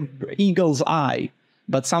with the eagle's eye.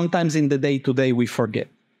 But sometimes in the day-to-day, we forget.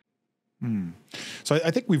 So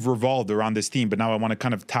I think we've revolved around this theme, but now I want to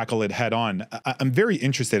kind of tackle it head on. I'm very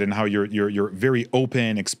interested in how your very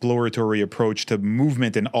open, exploratory approach to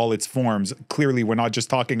movement in all its forms. Clearly, we're not just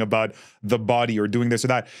talking about the body or doing this or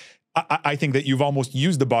that. I think that you've almost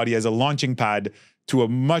used the body as a launching pad to a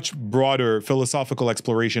much broader philosophical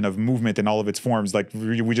exploration of movement in all of its forms. Like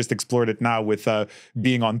we just explored it now with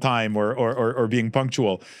being on time or being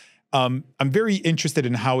punctual. I'm very interested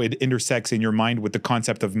in how it intersects in your mind with the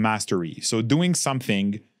concept of mastery. So doing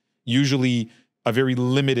something, usually a very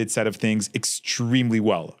limited set of things, extremely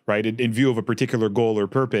well, right? In view of a particular goal or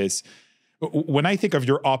purpose. When I think of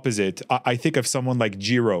your opposite, I think of someone like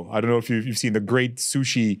Jiro. I don't know if you've seen the great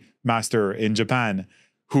sushi master in Japan,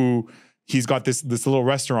 who he's got this little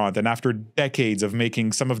restaurant, and after decades of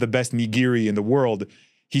making some of the best nigiri in the world,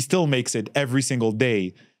 he still makes it every single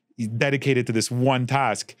day. He's dedicated to this one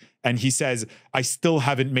task. And he says, I still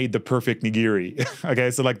haven't made the perfect nigiri.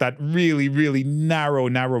 Okay, so like that really, really narrow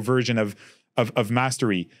version of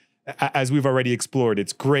mastery. As we've already explored,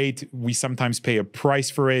 it's great. We sometimes pay a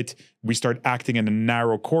price for it. We start acting in a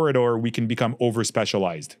narrow corridor. We can become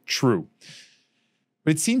over-specialized. True.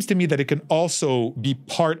 But it seems to me that it can also be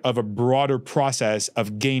part of a broader process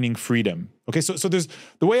of gaining freedom. Okay, so there's,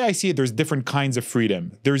 the way I see it, there's different kinds of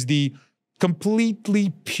freedom. There's the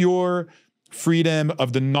completely pure freedom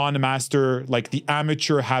of the non-master, like the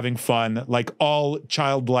amateur having fun, like all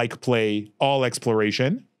childlike play, all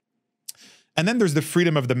exploration. And then there's the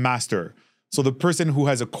freedom of the master. So the person who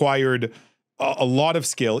has acquired a lot of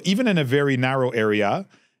skill, even in a very narrow area,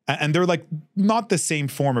 and they're like not the same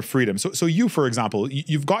form of freedom. So you, for example,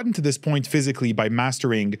 you've gotten to this point physically by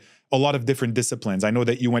mastering a lot of different disciplines. I know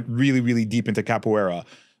that you went really, really deep into capoeira,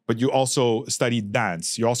 but you also studied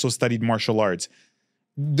dance. You also studied martial arts.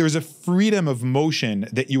 There's a freedom of motion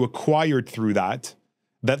that you acquired through that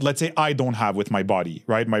let's say I don't have with my body,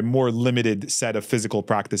 right? My more limited set of physical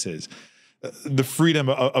practices. The freedom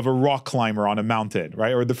of a rock climber on a mountain,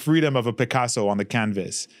 right? Or the freedom of a Picasso on the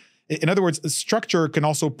canvas. In other words, structure can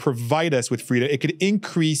also provide us with freedom. It could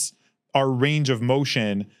increase our range of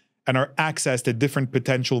motion and our access to different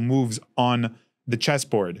potential moves on the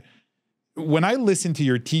chessboard. When I listen to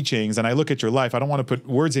your teachings and I look at your life, I don't want to put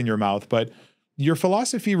words in your mouth, but your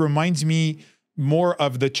philosophy reminds me more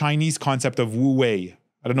of the Chinese concept of Wu Wei.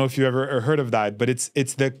 I don't know if you've ever heard of that, but it's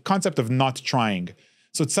the concept of not trying.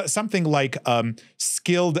 So it's something like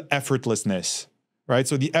skilled effortlessness, right?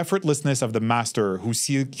 So the effortlessness of the master who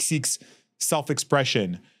seeks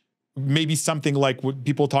self-expression, maybe something like what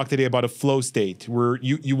people talk today about a flow state, where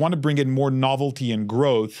you want to bring in more novelty and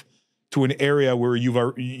growth to an area where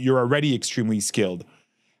you're already extremely skilled.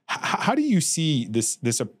 How do you see this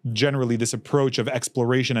generally this approach of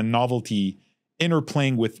exploration and novelty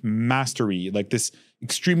interplaying with mastery, like this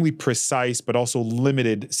extremely precise but also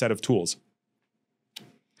limited set of tools?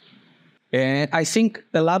 And I think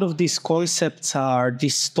a lot of these concepts are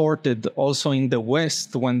distorted also in the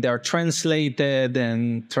West when they're translated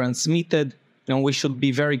and transmitted. And we should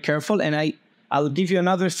be very careful. And I'll give you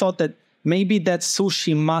another thought that maybe that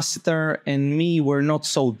sushi master and me were not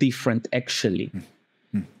so different, actually.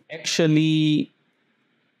 Actually,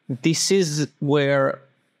 this is where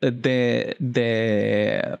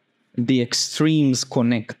the extremes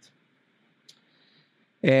connect.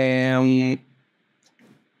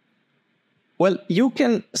 Well, you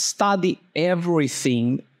can study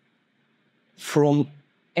everything from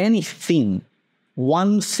anything.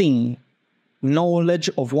 One thing, knowledge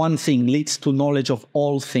of one thing leads to knowledge of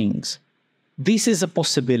all things. This is a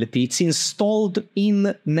possibility. It's installed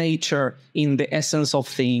in nature, in the essence of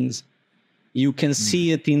things. You can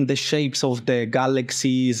see it in the shapes of the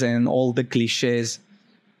galaxies and all the cliches.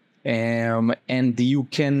 and you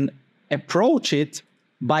can approach it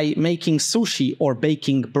by making sushi or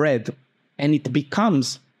baking bread, and it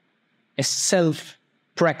becomes a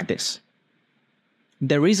self-practice.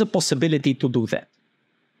 There is a possibility to do that.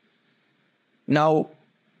 Now,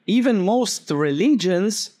 even most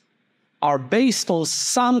religions are based on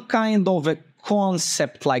some kind of a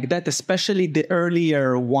concept like that, especially the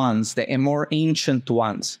earlier ones, the more ancient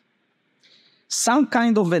ones. Some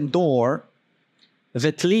kind of a door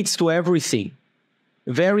that leads to everything.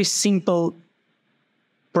 Very simple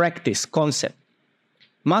practice, concept.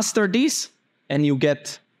 Master this, and you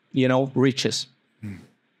get, riches.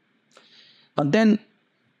 But then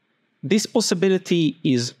this possibility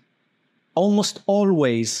is almost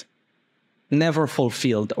always never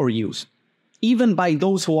fulfilled or used, even by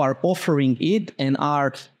those who are offering it and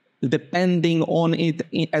are depending on it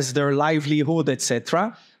as their livelihood,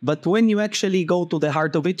 etc. But when you actually go to the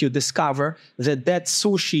heart of it, you discover that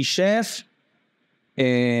sushi chef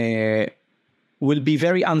will be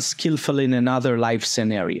very unskillful in another life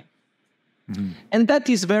scenario. Mm-hmm. And that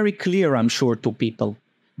is very clear, I'm sure, to people.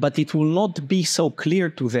 But it will not be so clear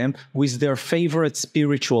to them with their favorite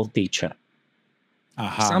spiritual teacher.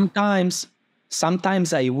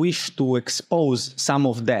 Sometimes I wish to expose some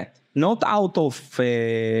of that, not out of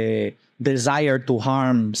desire to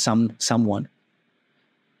harm someone,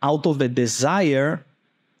 out of a desire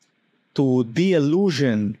to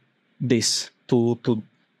de-illusion this, to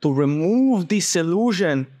remove this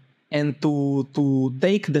illusion and to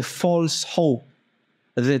take the false hope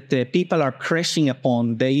that people are crashing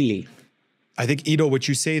upon daily. I think, Ido, what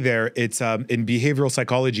you say there, it's in behavioral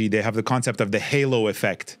psychology, they have the concept of the halo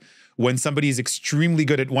effect. When somebody is extremely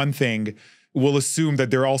good at one thing, we'll assume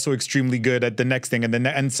that they're also extremely good at the next thing,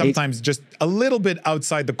 and sometimes just a little bit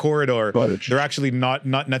outside the corridor, they're actually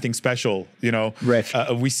nothing special. Right.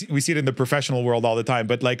 We see it in the professional world all the time,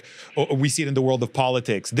 but we see it in the world of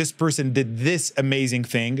politics. This person did this amazing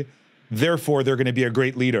thing, therefore they're going to be a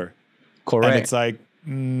great leader. Correct. And it's like,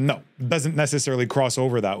 no, doesn't necessarily cross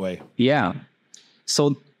over that way. Yeah.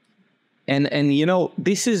 So, and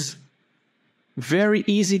this is very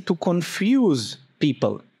easy to confuse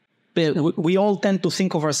people. We all tend to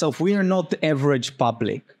think of ourselves, we are not the average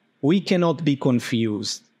public. We cannot be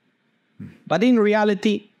confused. But in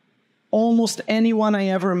reality, almost anyone I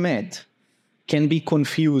ever met can be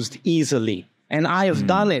confused easily. And I have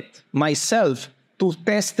done it myself to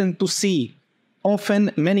test and to see,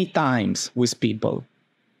 often many times with people.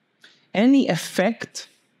 Any effect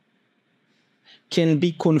can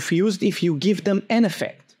be confused if you give them an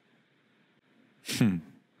effect.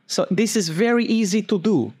 So this is very easy to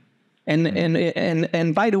do.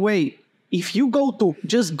 And by the way, if you go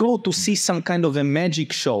to see some kind of a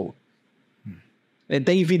magic show,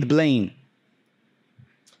 David Blaine,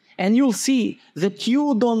 and you'll see that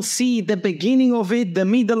you don't see the beginning of it, the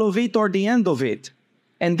middle of it, or the end of it.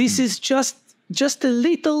 And this is just a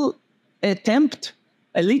little attempt,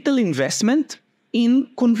 a little investment in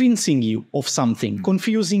convincing you of something,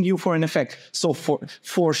 confusing you for an effect. So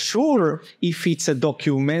for sure, if it's a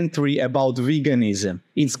documentary about veganism,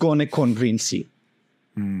 it's going to convince you.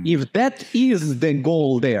 If that is the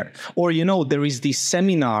goal there, or, there is these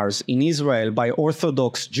seminars in Israel by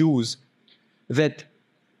Orthodox Jews that,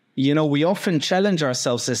 we often challenge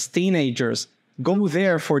ourselves as teenagers, go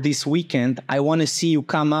there for this weekend. I want to see you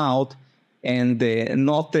come out and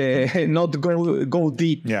not go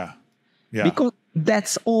deep. Yeah. Because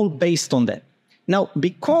that's all based on that. Now,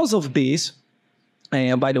 because of this,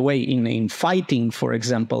 by the way, in fighting, for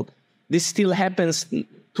example, this still happens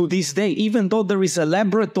to this day, even though there is a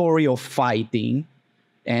laboratory of fighting,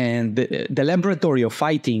 and the laboratory of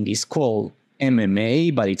fighting is called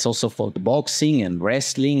MMA, but it's also called boxing and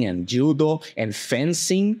wrestling and judo and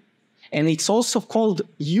fencing. And it's also called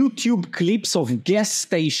YouTube clips of gas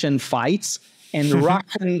station fights and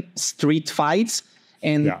Russian street fights.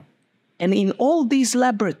 And in all these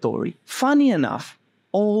laboratories, funny enough,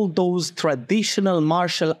 all those traditional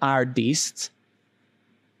martial artists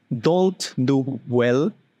don't do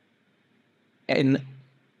well. And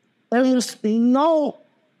there's no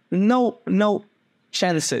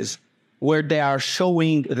chances where they are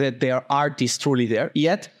showing that their art is truly there.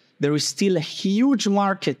 Yet there is still a huge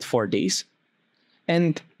market for this.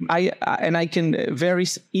 And I can very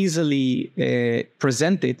easily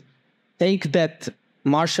present it. Take that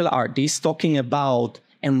martial artist talking about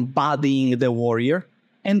embodying the warrior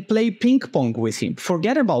and play ping pong with him.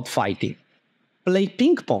 Forget about fighting. Play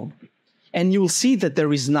ping pong. And you'll see that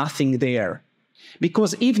there is nothing there.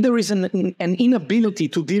 Because if there is an inability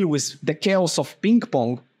to deal with the chaos of ping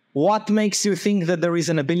pong, what makes you think that there is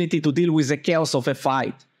an ability to deal with the chaos of a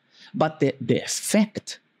fight? But the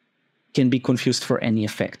effect can be confused for any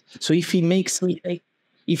effect. So if he makes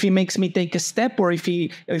me take a step, or if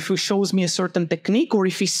he shows me a certain technique, or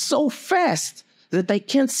if he's so fast that I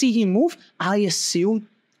can't see him move, I assume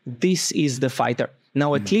this is the fighter.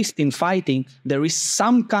 Now, at least in fighting, there is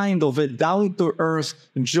some kind of a down-to-earth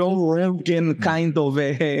Joe Rogan kind of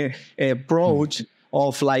a approach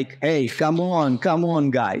of like, hey, come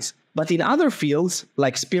on, guys. But in other fields,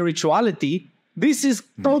 like spirituality, this is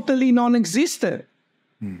totally non-existent.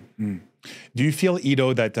 Do you feel,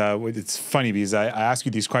 Ido, that it's funny because I ask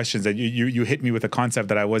you these questions and you hit me with a concept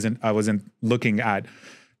that I wasn't looking at,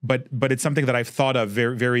 but it's something that I've thought of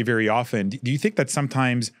very, very, very often. Do you think that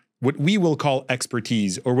sometimes what we will call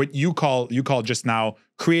expertise, or what you call just now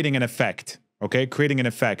creating an effect, okay, creating an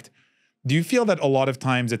effect, do you feel that a lot of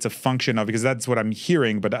times it's a function of, because that's what I'm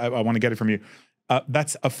hearing, but I want to get it from you,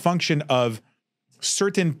 that's a function of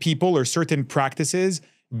certain people or certain practices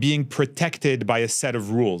being protected by a set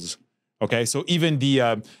of rules? Okay, so even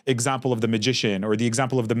the example of the magician, or the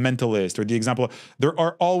example of the mentalist, or the example, there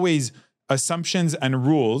are always assumptions and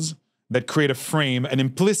rules that create a frame, an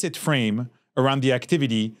implicit frame around the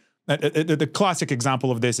activity. The classic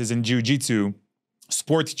example of this is in jiu-jitsu,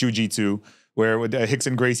 sports jiu-jitsu, where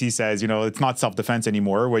Hickson Gracie says, it's not self-defense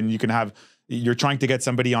anymore when you're trying to get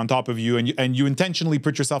somebody on top of you, and you intentionally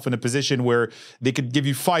put yourself in a position where they could give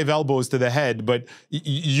you 5 elbows to the head, but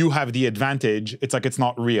you have the advantage. It's like, it's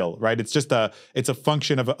not real, right? It's just it's a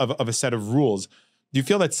function of a set of rules. Do you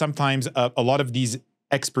feel that sometimes a lot of these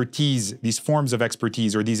expertise, these forms of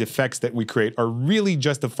expertise, or these effects that we create are really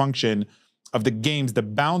just a function of the games, the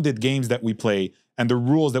bounded games that we play, and the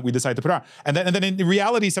rules that we decide to put on? And then in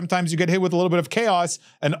reality, sometimes you get hit with a little bit of chaos,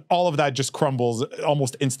 and all of that just crumbles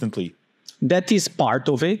almost instantly. That is part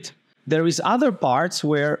of it. There is other parts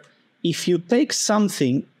where if you take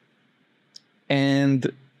something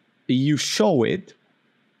and you show it,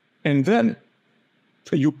 and then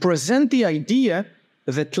you present the idea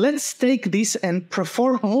that let's take this and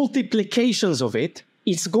perform multiplications of it,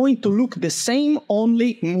 it's going to look the same,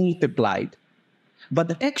 only multiplied.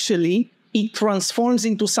 But actually, it transforms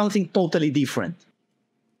into something totally different.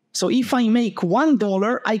 So if I make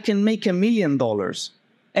 $1, I can make $1 million.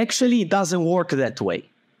 Actually, it doesn't work that way.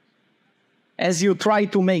 As you try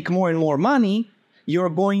to make more and more money, you're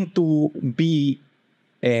going to be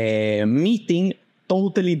meeting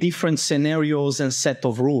totally different scenarios and set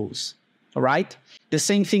of rules, right? The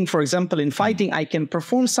same thing, for example, in fighting, I can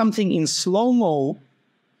perform something in slow-mo,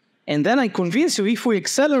 and then I convince you if we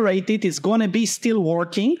accelerate it, it's going to be still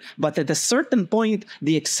working, but at a certain point,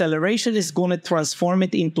 the acceleration is going to transform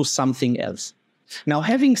it into something else. Now,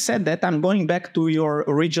 having said that, I'm going back to your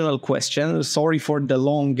original question. Sorry for the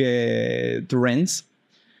long trends.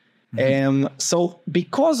 So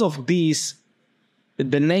because of this,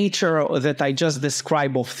 the nature that I just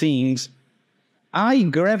described of things, I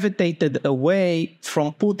gravitated away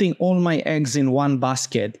from putting all my eggs in one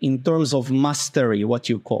basket in terms of mastery, what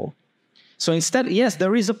you call. So instead, yes,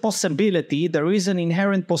 there is a possibility, there is an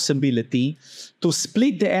inherent possibility to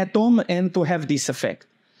split the atom and to have this effect.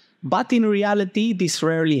 But in reality, this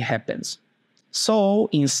rarely happens. So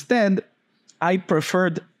instead, I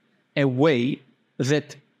preferred a way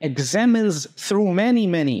that examines through many,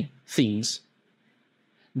 many things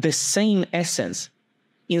the same essence.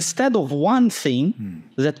 Instead of one thing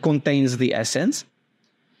that contains the essence,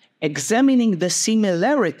 examining the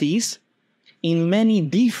similarities in many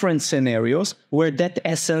different scenarios where that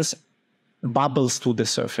essence bubbles to the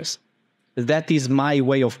surface. That is my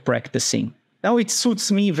way of practicing. Now, it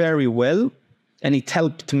suits me very well, and it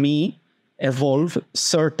helped me evolve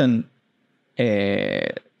certain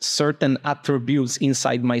attributes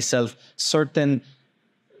inside myself, certain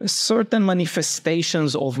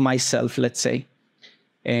manifestations of myself, let's say.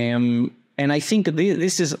 And I think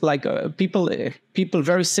this is like people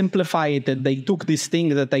very simplify it, that they took this thing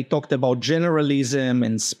that I talked about, generalism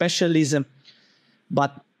and specialism,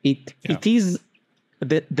 but it is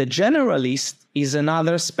the generalist is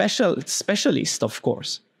another specialist, of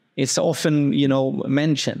course. It's often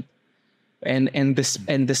mentioned, and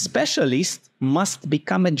the specialist must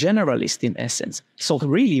become a generalist in essence. So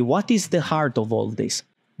really, what is the heart of all this?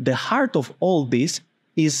 The heart of all this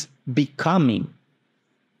is becoming.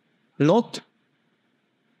 Not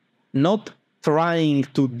trying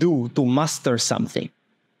to master something,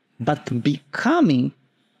 but becoming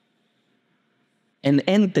an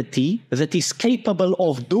entity that is capable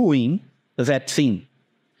of doing that thing.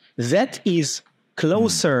 That is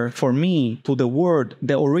closer for me to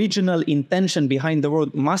the original intention behind the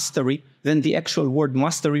word mastery than the actual word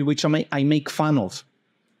mastery, which I make fun of.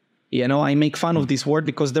 I make fun of this word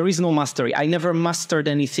because there is no mastery. I never mastered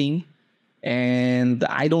anything. And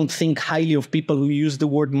I don't think highly of people who use the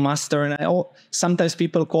word master. And sometimes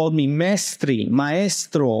people call me maestri,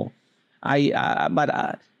 maestro.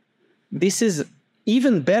 But this is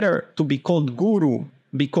even better to be called guru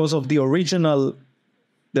because of the original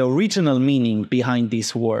meaning behind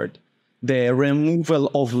this word, the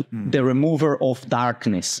remover of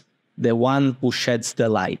darkness, the one who sheds the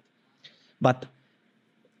light. But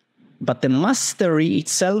the mastery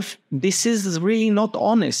itself, this is really not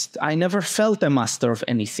honest. I never felt a master of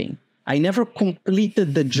anything. I never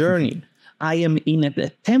completed the journey. I am in an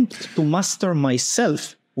attempt to master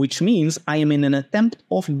myself, which means I am in an attempt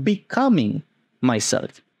of becoming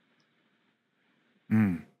myself.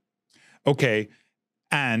 Okay.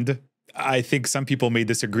 And I think some people may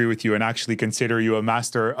disagree with you and actually consider you a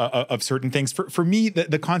master of certain things. For me,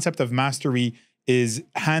 the concept of mastery is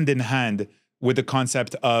hand in hand with the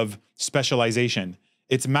concept of specialization.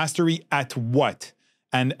 It's mastery at what?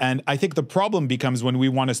 And I think the problem becomes when we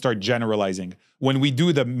want to start generalizing. When we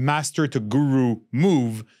do the master to guru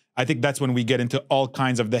move, I think that's when we get into all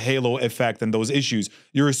kinds of the halo effect and those issues.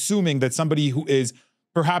 You're assuming that somebody who is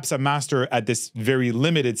perhaps a master at this very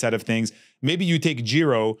limited set of things, maybe you take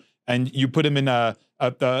Jiro and you put him in a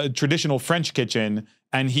traditional French kitchen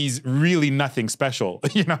and he's really nothing special.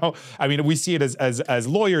 You know, I mean, we see it as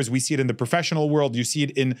lawyers, we see it in the professional world, you see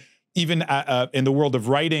it even in the world of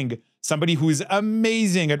writing. Somebody who is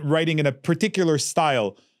amazing at writing in a particular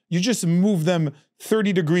style, you just move them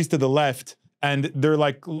 30 degrees to the left and they're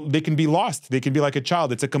like, they can be lost. They can be like a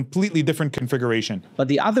child. It's a completely different configuration. But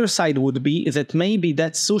the other side would be that maybe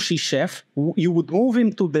that sushi chef, you would move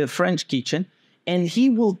him to the French kitchen and he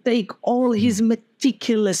will take all his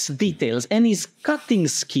meticulous details and his cutting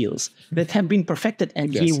skills that have been perfected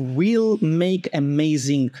and he will make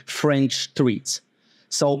amazing French treats.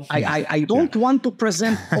 So I don't want to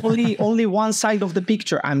present only one side of the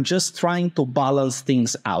picture. I'm just trying to balance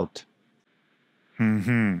things out.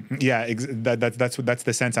 Yeah, that's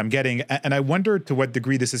the sense I'm getting. And I wonder to what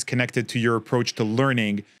degree this is connected to your approach to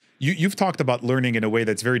learning. You've talked about learning in a way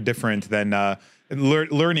that's very different than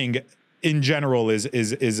learning in general is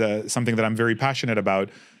something that I'm very passionate about.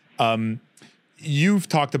 You've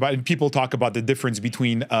talked about, and people talk about the difference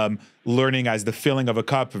between learning as the filling of a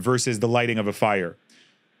cup versus the lighting of a fire.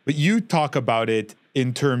 But you talk about it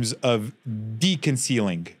in terms of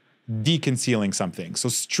deconcealing something. So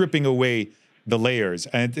stripping away the layers.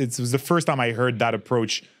 And it was the first time I heard that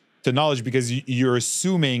approach to knowledge, because you're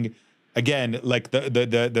assuming, again, like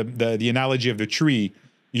the analogy of the tree,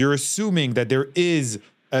 you're assuming that there is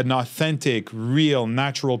an authentic, real,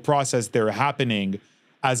 natural process there happening,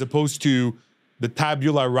 as opposed to the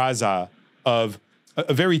tabula rasa of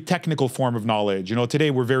a very technical form of knowledge. You know,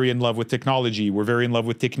 today we're very in love with technology, we're very in love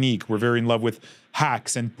with technique, we're very in love with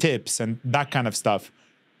hacks and tips and that kind of stuff.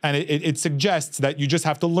 And it suggests that you just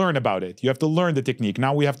have to learn about it. You have to learn the technique.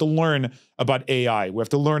 Now we have to learn about AI. We have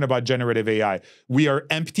to learn about generative AI. We are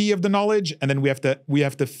empty of the knowledge, and then we have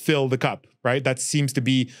to fill the cup, right? That seems to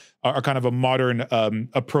be a kind of a modern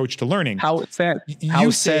approach to learning. How sad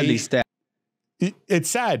is that? It's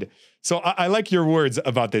sad. So I like your words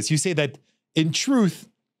about this. You say that in truth,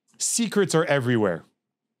 secrets are everywhere.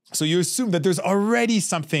 So you assume that there's already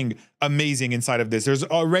something amazing inside of this. There's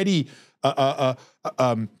already a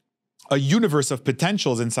universe of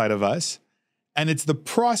potentials inside of us. And it's the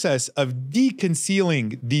process of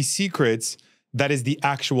deconcealing these secrets that is the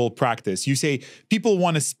actual practice. You say, people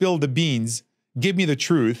want to spill the beans, give me the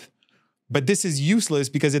truth, but this is useless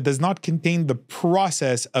because it does not contain the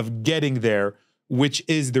process of getting there, which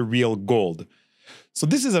is the real gold. So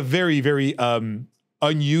this is a very, very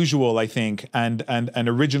unusual, I think, and an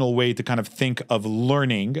original way to kind of think of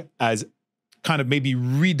learning as kind of maybe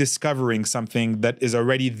rediscovering something that is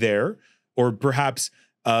already there, or perhaps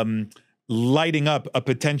lighting up a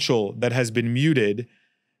potential that has been muted.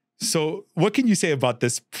 So what can you say about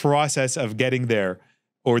this process of getting there,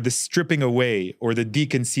 or the stripping away, or the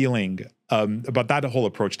deconcealing, about that whole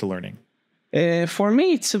approach to learning? For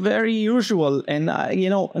me, it's very usual. And,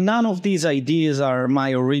 none of these ideas are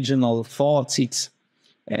my original thoughts. It's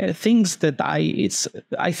things that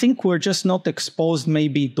I think we're just not exposed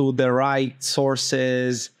maybe to the right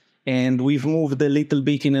sources, and we've moved a little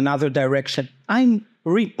bit in another direction. I'm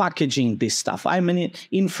repackaging this stuff. I'm an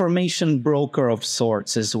information broker of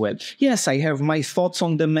sorts as well. Yes, I have my thoughts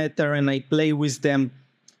on the matter and I play with them,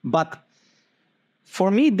 but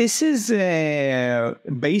for me, this is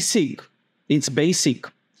basic. It's basic.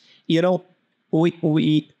 You know,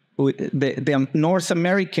 the North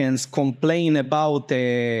Americans complain about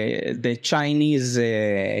the Chinese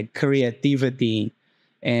creativity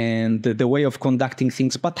and the way of conducting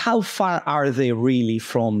things, but how far are they really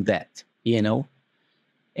from that? you know.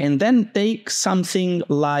 And then take something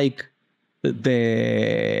like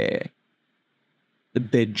the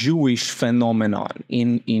Jewish phenomenon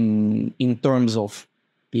in terms of,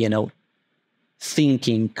 you know,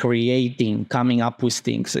 thinking, creating, coming up with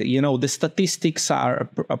things. You know, the statistics are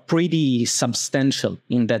pretty substantial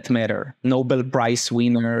in that matter. Nobel Prize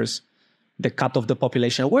winners, the cut of the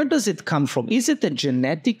population. Where does it come from? Is it a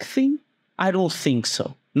genetic thing? I don't think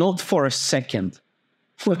so. Not for a second.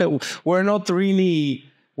 We're not really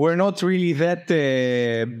that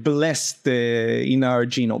blessed in our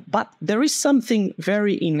genome. But there is something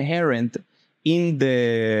very inherent in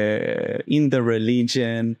the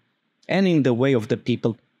religion and in the way of the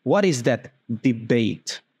people. What is that?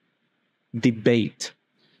 Debate.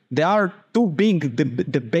 There are two big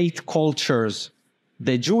debate cultures,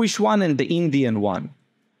 the Jewish one and the Indian one.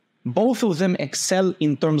 Both of them excel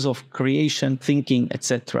in terms of creation, thinking,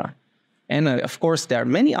 etc. And of course, there are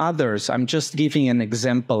many others. I'm just giving an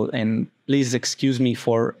example, and please excuse me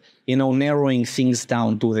for, you know, narrowing things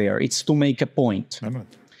down to there. It's to make a point.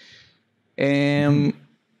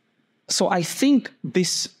 So I think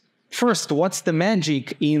this, first, what's the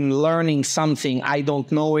magic in learning something? I don't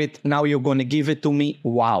know it. Now you're going to give it to me.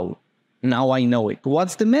 Wow. Now I know it.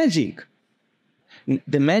 What's the magic?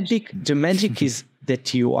 The magic is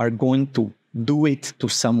that you are going to do it to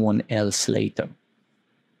someone else later.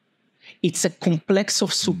 It's a complex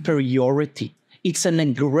of superiority. It's an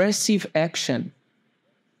aggressive action.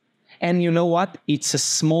 And you know what? It's a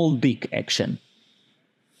small, big action.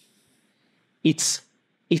 It's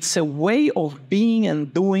a way of being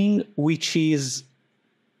and doing which is,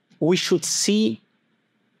 we should see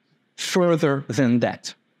further than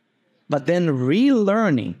that. But then real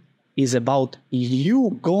learning is about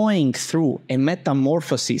you going through a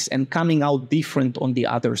metamorphosis and coming out different on the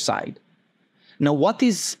other side. Now, what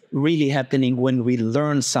is really happening when we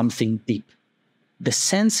learn something deep? The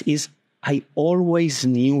sense is, I always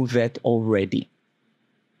knew that already.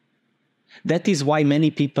 That is why many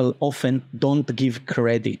people often don't give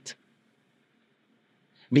credit,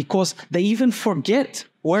 because they even forget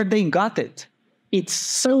where they got it. It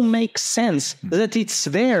so makes sense that it's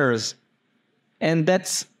theirs. And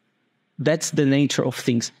that's the nature of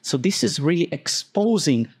things. So this is really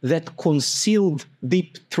exposing that concealed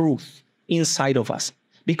deep truth inside of us,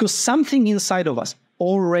 because something inside of us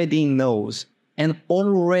already knows and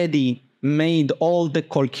already made all the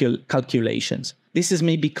calculations. This is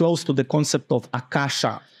maybe close to the concept of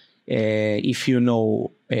Akasha, if you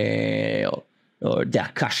know, or the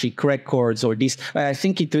Akashic records, or this. I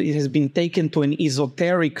think it has been taken to an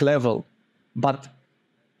esoteric level, but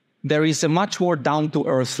there is a much more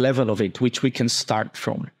down-to-earth level of it, which we can start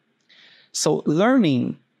from. So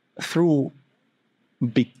learning through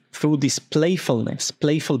this playfulness,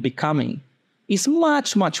 playful becoming, is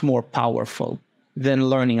much, much more powerful than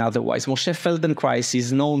learning otherwise. Moshe Feldenkrais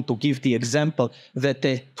is known to give the example that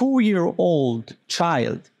a 2-year-old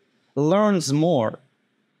child learns more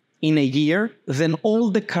in a year than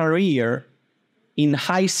all the career in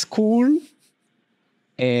high school,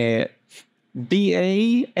 BA,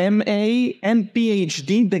 MA, and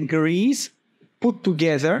PhD degrees put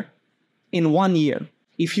together in 1 year.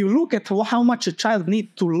 If you look at how much a child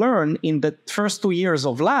needs to learn in the first 2 years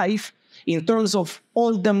of life, in terms of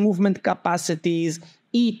all the movement capacities,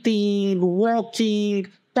 eating, walking,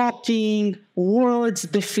 talking, words,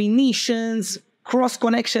 definitions, cross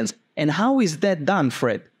connections. And how is that done,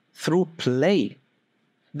 Fred? Through play.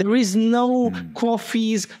 There is no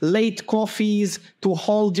coffees, late coffees to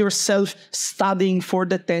hold yourself studying for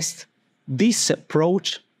the test. This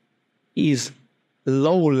approach is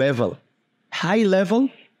low level. High level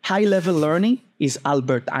learning is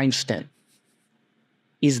Albert Einstein,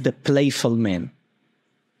 is the playful man,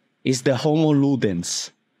 is the homo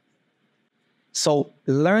ludens. So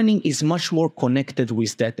learning is much more connected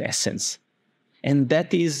with that essence. And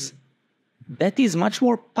that is much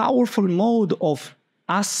more powerful mode of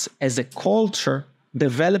us as a culture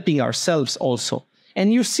developing ourselves also.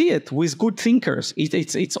 And you see it with good thinkers.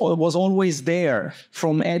 It was always there,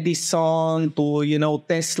 from Edison to,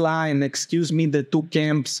 Tesla, and excuse me, the two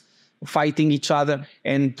camps fighting each other,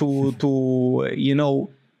 and to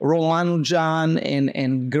Ramanujan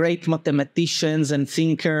and great mathematicians and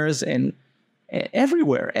thinkers, and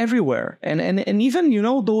everywhere. And even,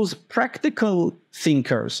 those practical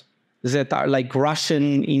thinkers that are like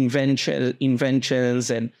Russian inventions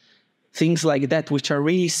and things like that, which are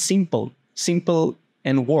really simple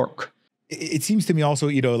and work. it seems to me also,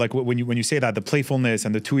 like when you say that, the playfulness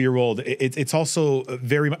and the 2-year-old, it's also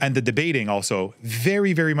very, and the debating also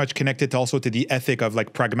very, very much connected to also to the ethic of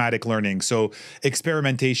like pragmatic learning. So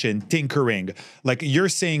experimentation, tinkering, like you're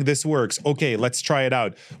saying this works. Okay, let's try it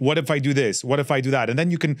out. What if I do this? What if I do that? And then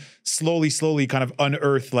you can slowly kind of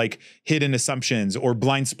unearth like hidden assumptions or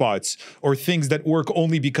blind spots or things that work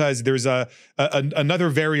only because there's another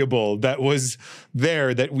variable that was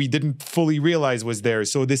there that we didn't fully realize was there.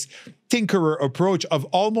 So this tinkerer approach of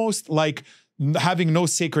almost like having no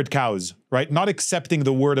sacred cows, right? Not accepting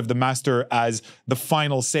the word of the master as the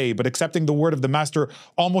final say, but accepting the word of the master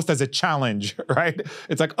almost as a challenge, right?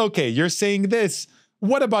 It's like, okay, you're saying this.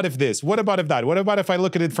 What about if this? What about if that? What about if I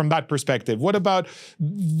look at it from that perspective? What about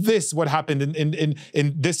this? What happened in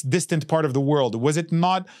this distant part of the world? Was it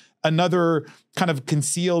not another kind of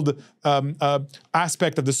concealed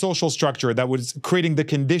aspect of the social structure that was creating the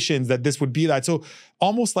conditions that this would be that? So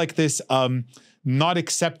almost like this not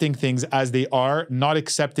accepting things as they are, not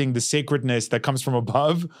accepting the sacredness that comes from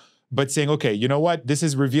above, but saying, okay, you know what? This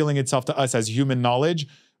is revealing itself to us as human knowledge.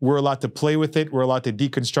 We're allowed to play with it. We're allowed to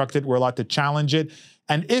deconstruct it. We're allowed to challenge it.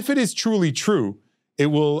 And if it is truly true, it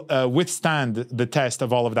will withstand the test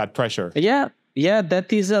of all of that pressure. Yeah,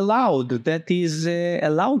 that is allowed. That is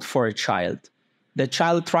allowed for a child. The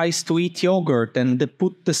child tries to eat yogurt and they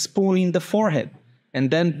put the spoon in the forehead. And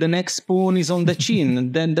then the next spoon is on the chin.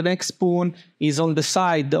 And then the next spoon is on the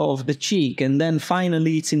side of the cheek. And then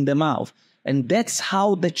finally it's in the mouth. And that's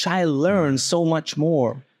how the child learns so much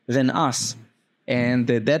more than us. And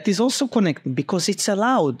that is also connected because it's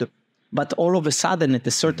allowed. But all of a sudden, at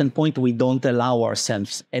a certain point, we don't allow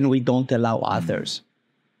ourselves and we don't allow others.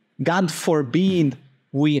 God forbid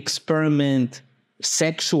we experiment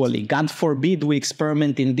sexually. God forbid we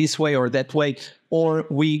experiment in this way or that way. Or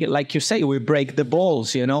we, like you say, we break the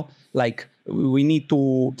balls, like we need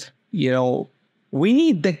to, we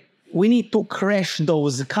need to crash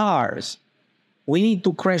those cars. We need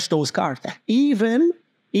to crash those cars. Even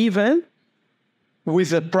with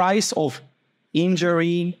the price of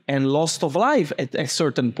injury and loss of life at a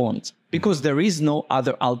certain point, because there is no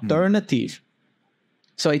other alternative.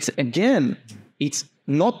 So it's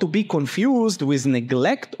not to be confused with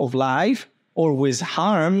neglect of life or with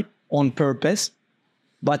harm on purpose,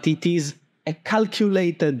 but it is a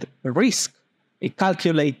calculated risk, a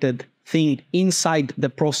calculated thing inside the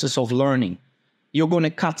process of learning. You're going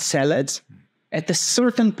to cut salads. At a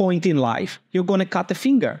certain point in life, you're going to cut a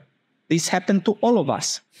finger. This happened to all of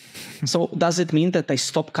us. So does it mean that I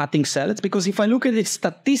stop cutting salads? Because if I look at it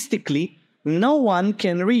statistically, no one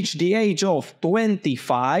can reach the age of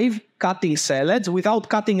 25 cutting salads without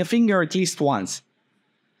cutting a finger at least once.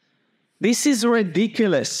 This is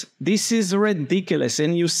ridiculous. This is ridiculous.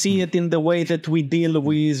 And you see it in the way that we deal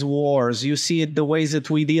with wars. You see it the ways that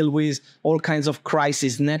we deal with all kinds of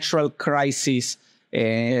crises, natural crises,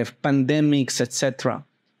 pandemics, etc.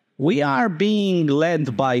 We are being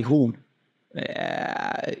led by who?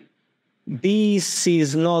 This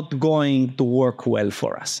is not going to work well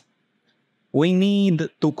for us. We need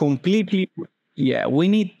to we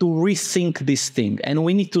need to rethink this thing, and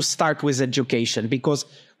we need to start with education, because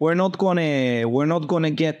we're not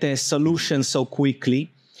gonna get a solution so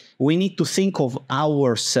quickly. We need to think of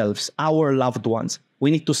ourselves, our loved ones.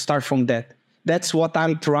 We need to start from that. That's what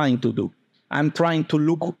I'm trying to do. I'm trying to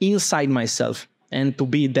look inside myself and to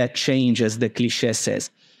be that change, as the cliche says.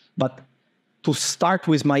 But to start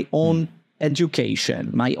with my own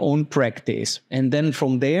education, my own practice. And then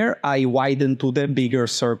from there, I widen to the bigger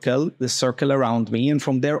circle, the circle around me. And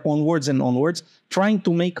from there onwards and onwards, trying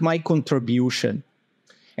to make my contribution.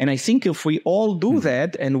 And I think if we all do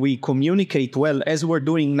that and we communicate well, as we're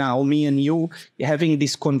doing now, me and you having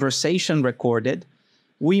this conversation recorded,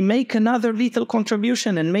 we make another little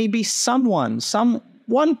contribution, and maybe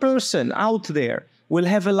one person out there will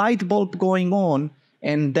have a light bulb going on,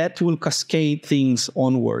 and that will cascade things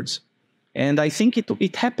onwards. And I think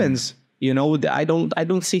it happens. I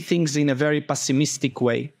don't see things in a very pessimistic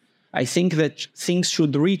way. I think that things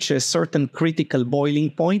should reach a certain critical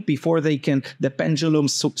boiling point before the pendulum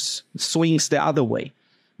swings the other way.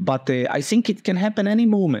 But I think it can happen any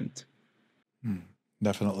moment.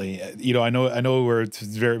 Definitely. I know it's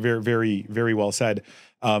very, very, very, very well said.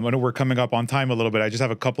 I know we're coming up on time a little bit. I just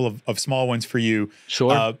have a couple of small ones for you.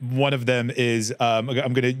 Sure. One of them is I'm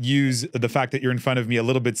going to use the fact that you're in front of me a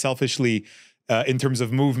little bit selfishly in terms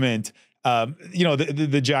of movement. I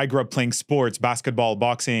grew up playing sports, basketball,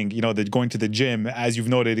 boxing, going to the gym. As you've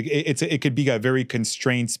noted, it could be a very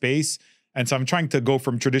constrained space. And so I'm trying to go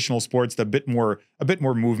from traditional sports to a bit more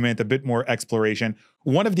movement, a bit more exploration.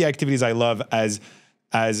 One of the activities I love as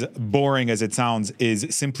as boring as it sounds, is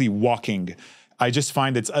simply walking. I just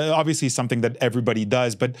find it's obviously something that everybody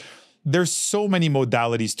does, but there's so many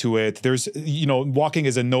modalities to it. There's, walking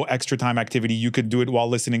is a no extra time activity. You could do it while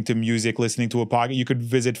listening to music, listening to a podcast. You could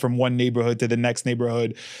visit from one neighborhood to the next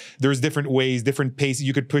neighborhood. There's different ways, different paces.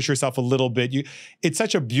 You could push yourself a little bit. It's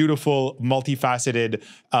such a beautiful, multifaceted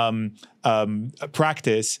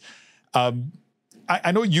practice.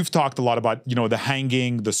 I know you've talked a lot about, the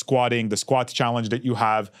hanging, the squatting, the squats challenge that you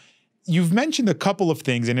have. You've mentioned a couple of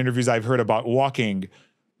things in interviews I've heard about walking,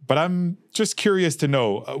 but I'm just curious to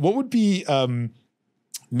know, what would be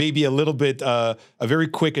maybe a little bit, a very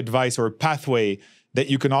quick advice or pathway that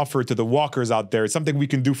you can offer to the walkers out there? It's something we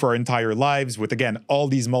can do for our entire lives with, again, all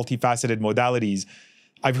these multifaceted modalities.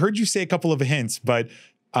 I've heard you say a couple of hints, but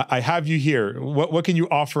I have you here. What can you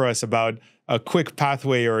offer us about a quick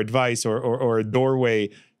pathway or advice or a doorway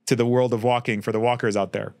to the world of walking for the walkers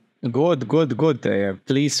out there? Good.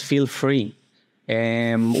 Please feel free.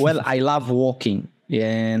 Well, I love walking,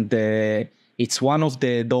 and it's one of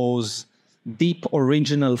those deep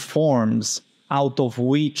original forms out of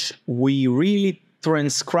which we really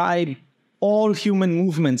transcribe all human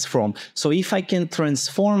movements from. So if I can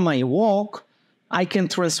transform my walk, I can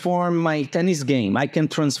transform my tennis game. I can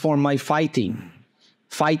transform my fighting.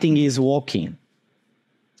 Fighting is walking.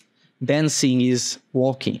 Dancing is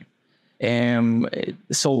walking.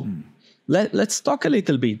 So let's talk a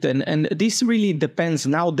little bit. And this really depends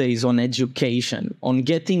nowadays on education, on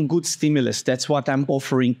getting good stimulus. That's what I'm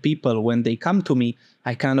offering people when they come to me.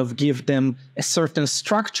 I kind of give them a certain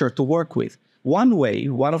structure to work with. One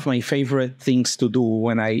of my favorite things to do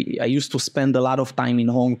when I used to spend a lot of time in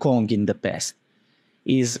Hong Kong in the past,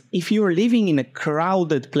 is if you're living in a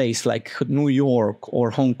crowded place like New York or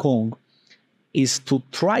Hong Kong, is to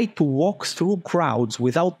try to walk through crowds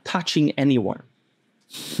without touching anyone.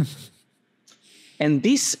 And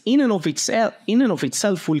this in and of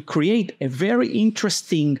itself will create a very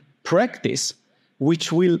interesting practice,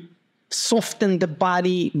 which will soften the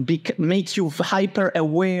body, make you hyper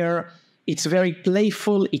aware. It's very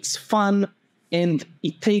playful, it's fun, and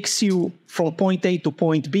it takes you from point A to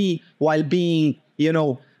point B while being,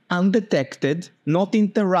 undetected, not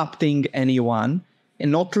interrupting anyone,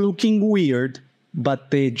 and not looking weird,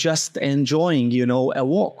 but just enjoying, a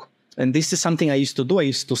walk. And this is something I used to do. I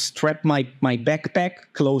used to strap my backpack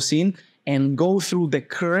close in and go through the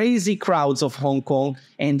crazy crowds of Hong Kong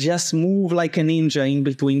and just move like a ninja in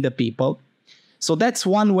between the people. So that's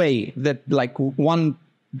one way, that one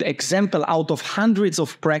example out of hundreds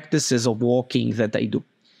of practices of walking that I do.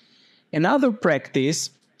 Another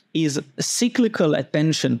practice is cyclical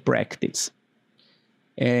attention practice.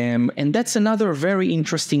 And that's another very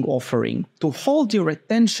interesting offering, to hold your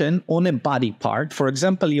attention on a body part, for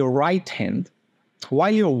example, your right hand,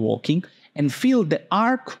 while you're walking, and feel the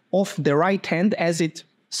arc of the right hand as it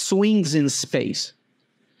swings in space.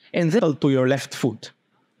 And then to your left foot.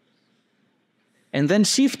 And then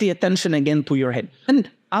shift the attention again to your head.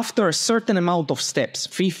 And after a certain amount of steps,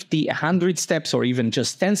 50, 100 steps, or even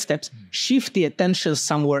just 10 steps, shift the attention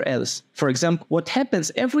somewhere else. For example, what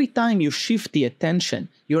happens every time you shift the attention,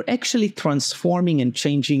 you're actually transforming and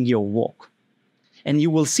changing your walk. And you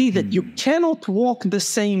will see that you cannot walk the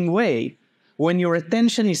same way when your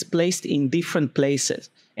attention is placed in different places.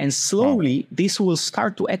 And slowly, this will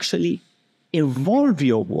start to actually evolve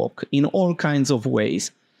your walk in all kinds of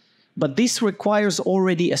ways. But this requires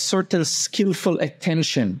already a certain skillful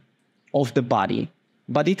attention of the body.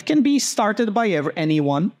 But it can be started by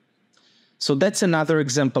anyone. So that's another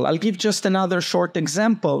example. I'll give just another short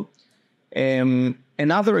example.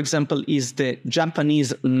 Another example is the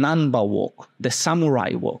Japanese Nanba walk, the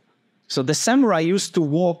samurai walk. So the samurai used to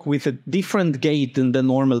walk with a different gait than the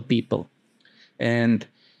normal people. And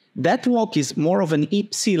that walk is more of an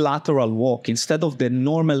ipsilateral walk instead of the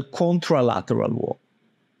normal contralateral walk.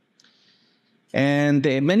 And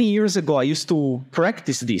many years ago, I used to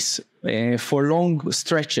practice this for long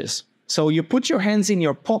stretches. So you put your hands in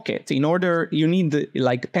your pocket. You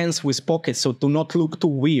need pants with pockets, so to not look too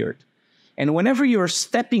weird. And whenever you're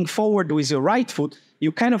stepping forward with your right foot,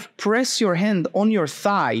 you kind of press your hand on your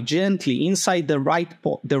thigh gently inside the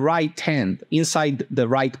right hand, inside the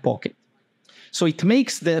right pocket. So it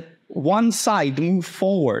makes the one side move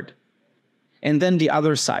forward and then the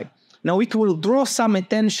other side. Now, it will draw some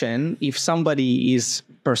attention if somebody is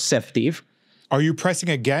perceptive. Are you pressing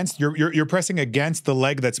against? You're pressing against the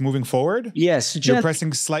leg that's moving forward? Yes. You're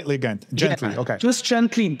pressing slightly against. Gently, yeah, okay. Just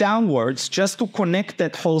gently downwards, just to connect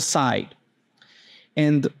that whole side.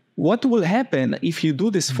 And what will happen if you do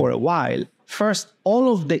this for a while? First,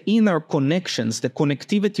 all of the inner connections, the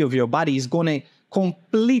connectivity of your body is going to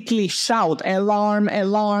completely shout, alarm,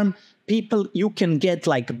 alarm. People, you can get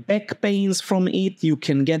like back pains from it. You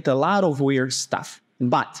can get a lot of weird stuff.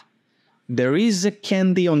 But there is a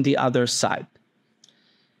candy on the other side.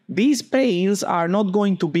 These pains are not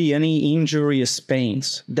going to be any injurious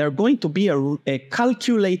pains. They're going to be a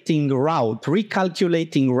calculating route,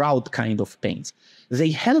 recalculating route kind of pains.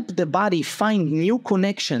 They help the body find new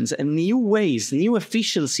connections and new ways, new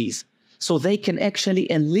efficiencies, so they can actually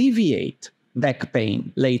alleviate back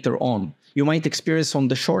pain later on. You might experience on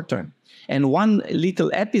the short term. And one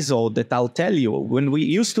little episode that I'll tell you, when we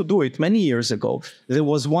used to do it many years ago, there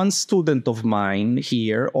was one student of mine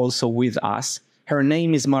here also with us. Her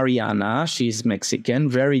name is Mariana. She's Mexican,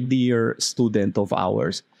 very dear student of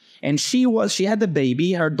ours. And she had a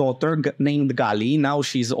baby, her daughter named Gali. Now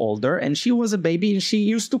she's older, and she was a baby, and she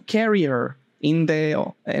used to carry her in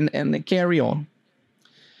the and carry on.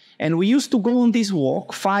 And we used to go on this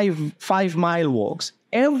walk, 5-mile walks.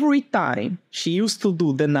 Every time she used to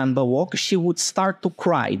do the Nanda walk, she would start to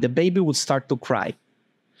cry. The baby would start to cry.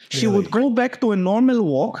 She would go back to a normal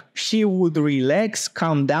walk. She would relax,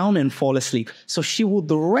 calm down, and fall asleep. So she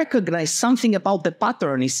would recognize something about the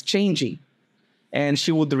pattern is changing, and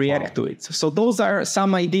she would react to it. So those are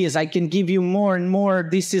some ideas. I can give you more and more.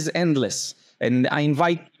 This is endless. And I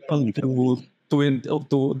invite people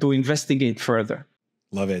to investigate further.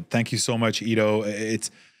 Love it. Thank you so much, Ido.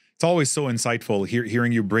 It's always so insightful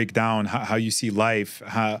hearing you break down how you see life,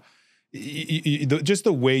 how just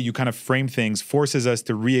the way you kind of frame things forces us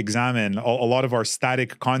to re-examine a lot of our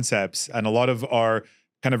static concepts and a lot of our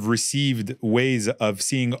kind of received ways of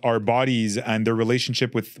seeing our bodies and their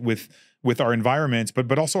relationship with our environments,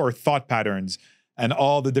 but also our thought patterns and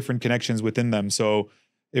all the different connections within them. So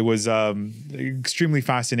it was extremely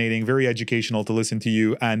fascinating, very educational to listen to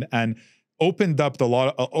you, and opened up a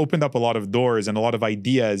lot of doors and a lot of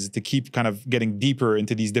ideas to keep kind of getting deeper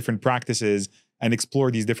into these different practices and explore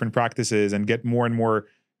these different practices and get more and more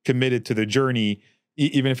committed to the journey,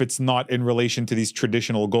 even if it's not in relation to these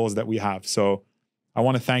traditional goals that we have. So I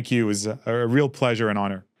want to thank you. It was a real pleasure and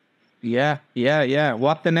honor. Yeah.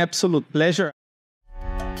 What an absolute pleasure.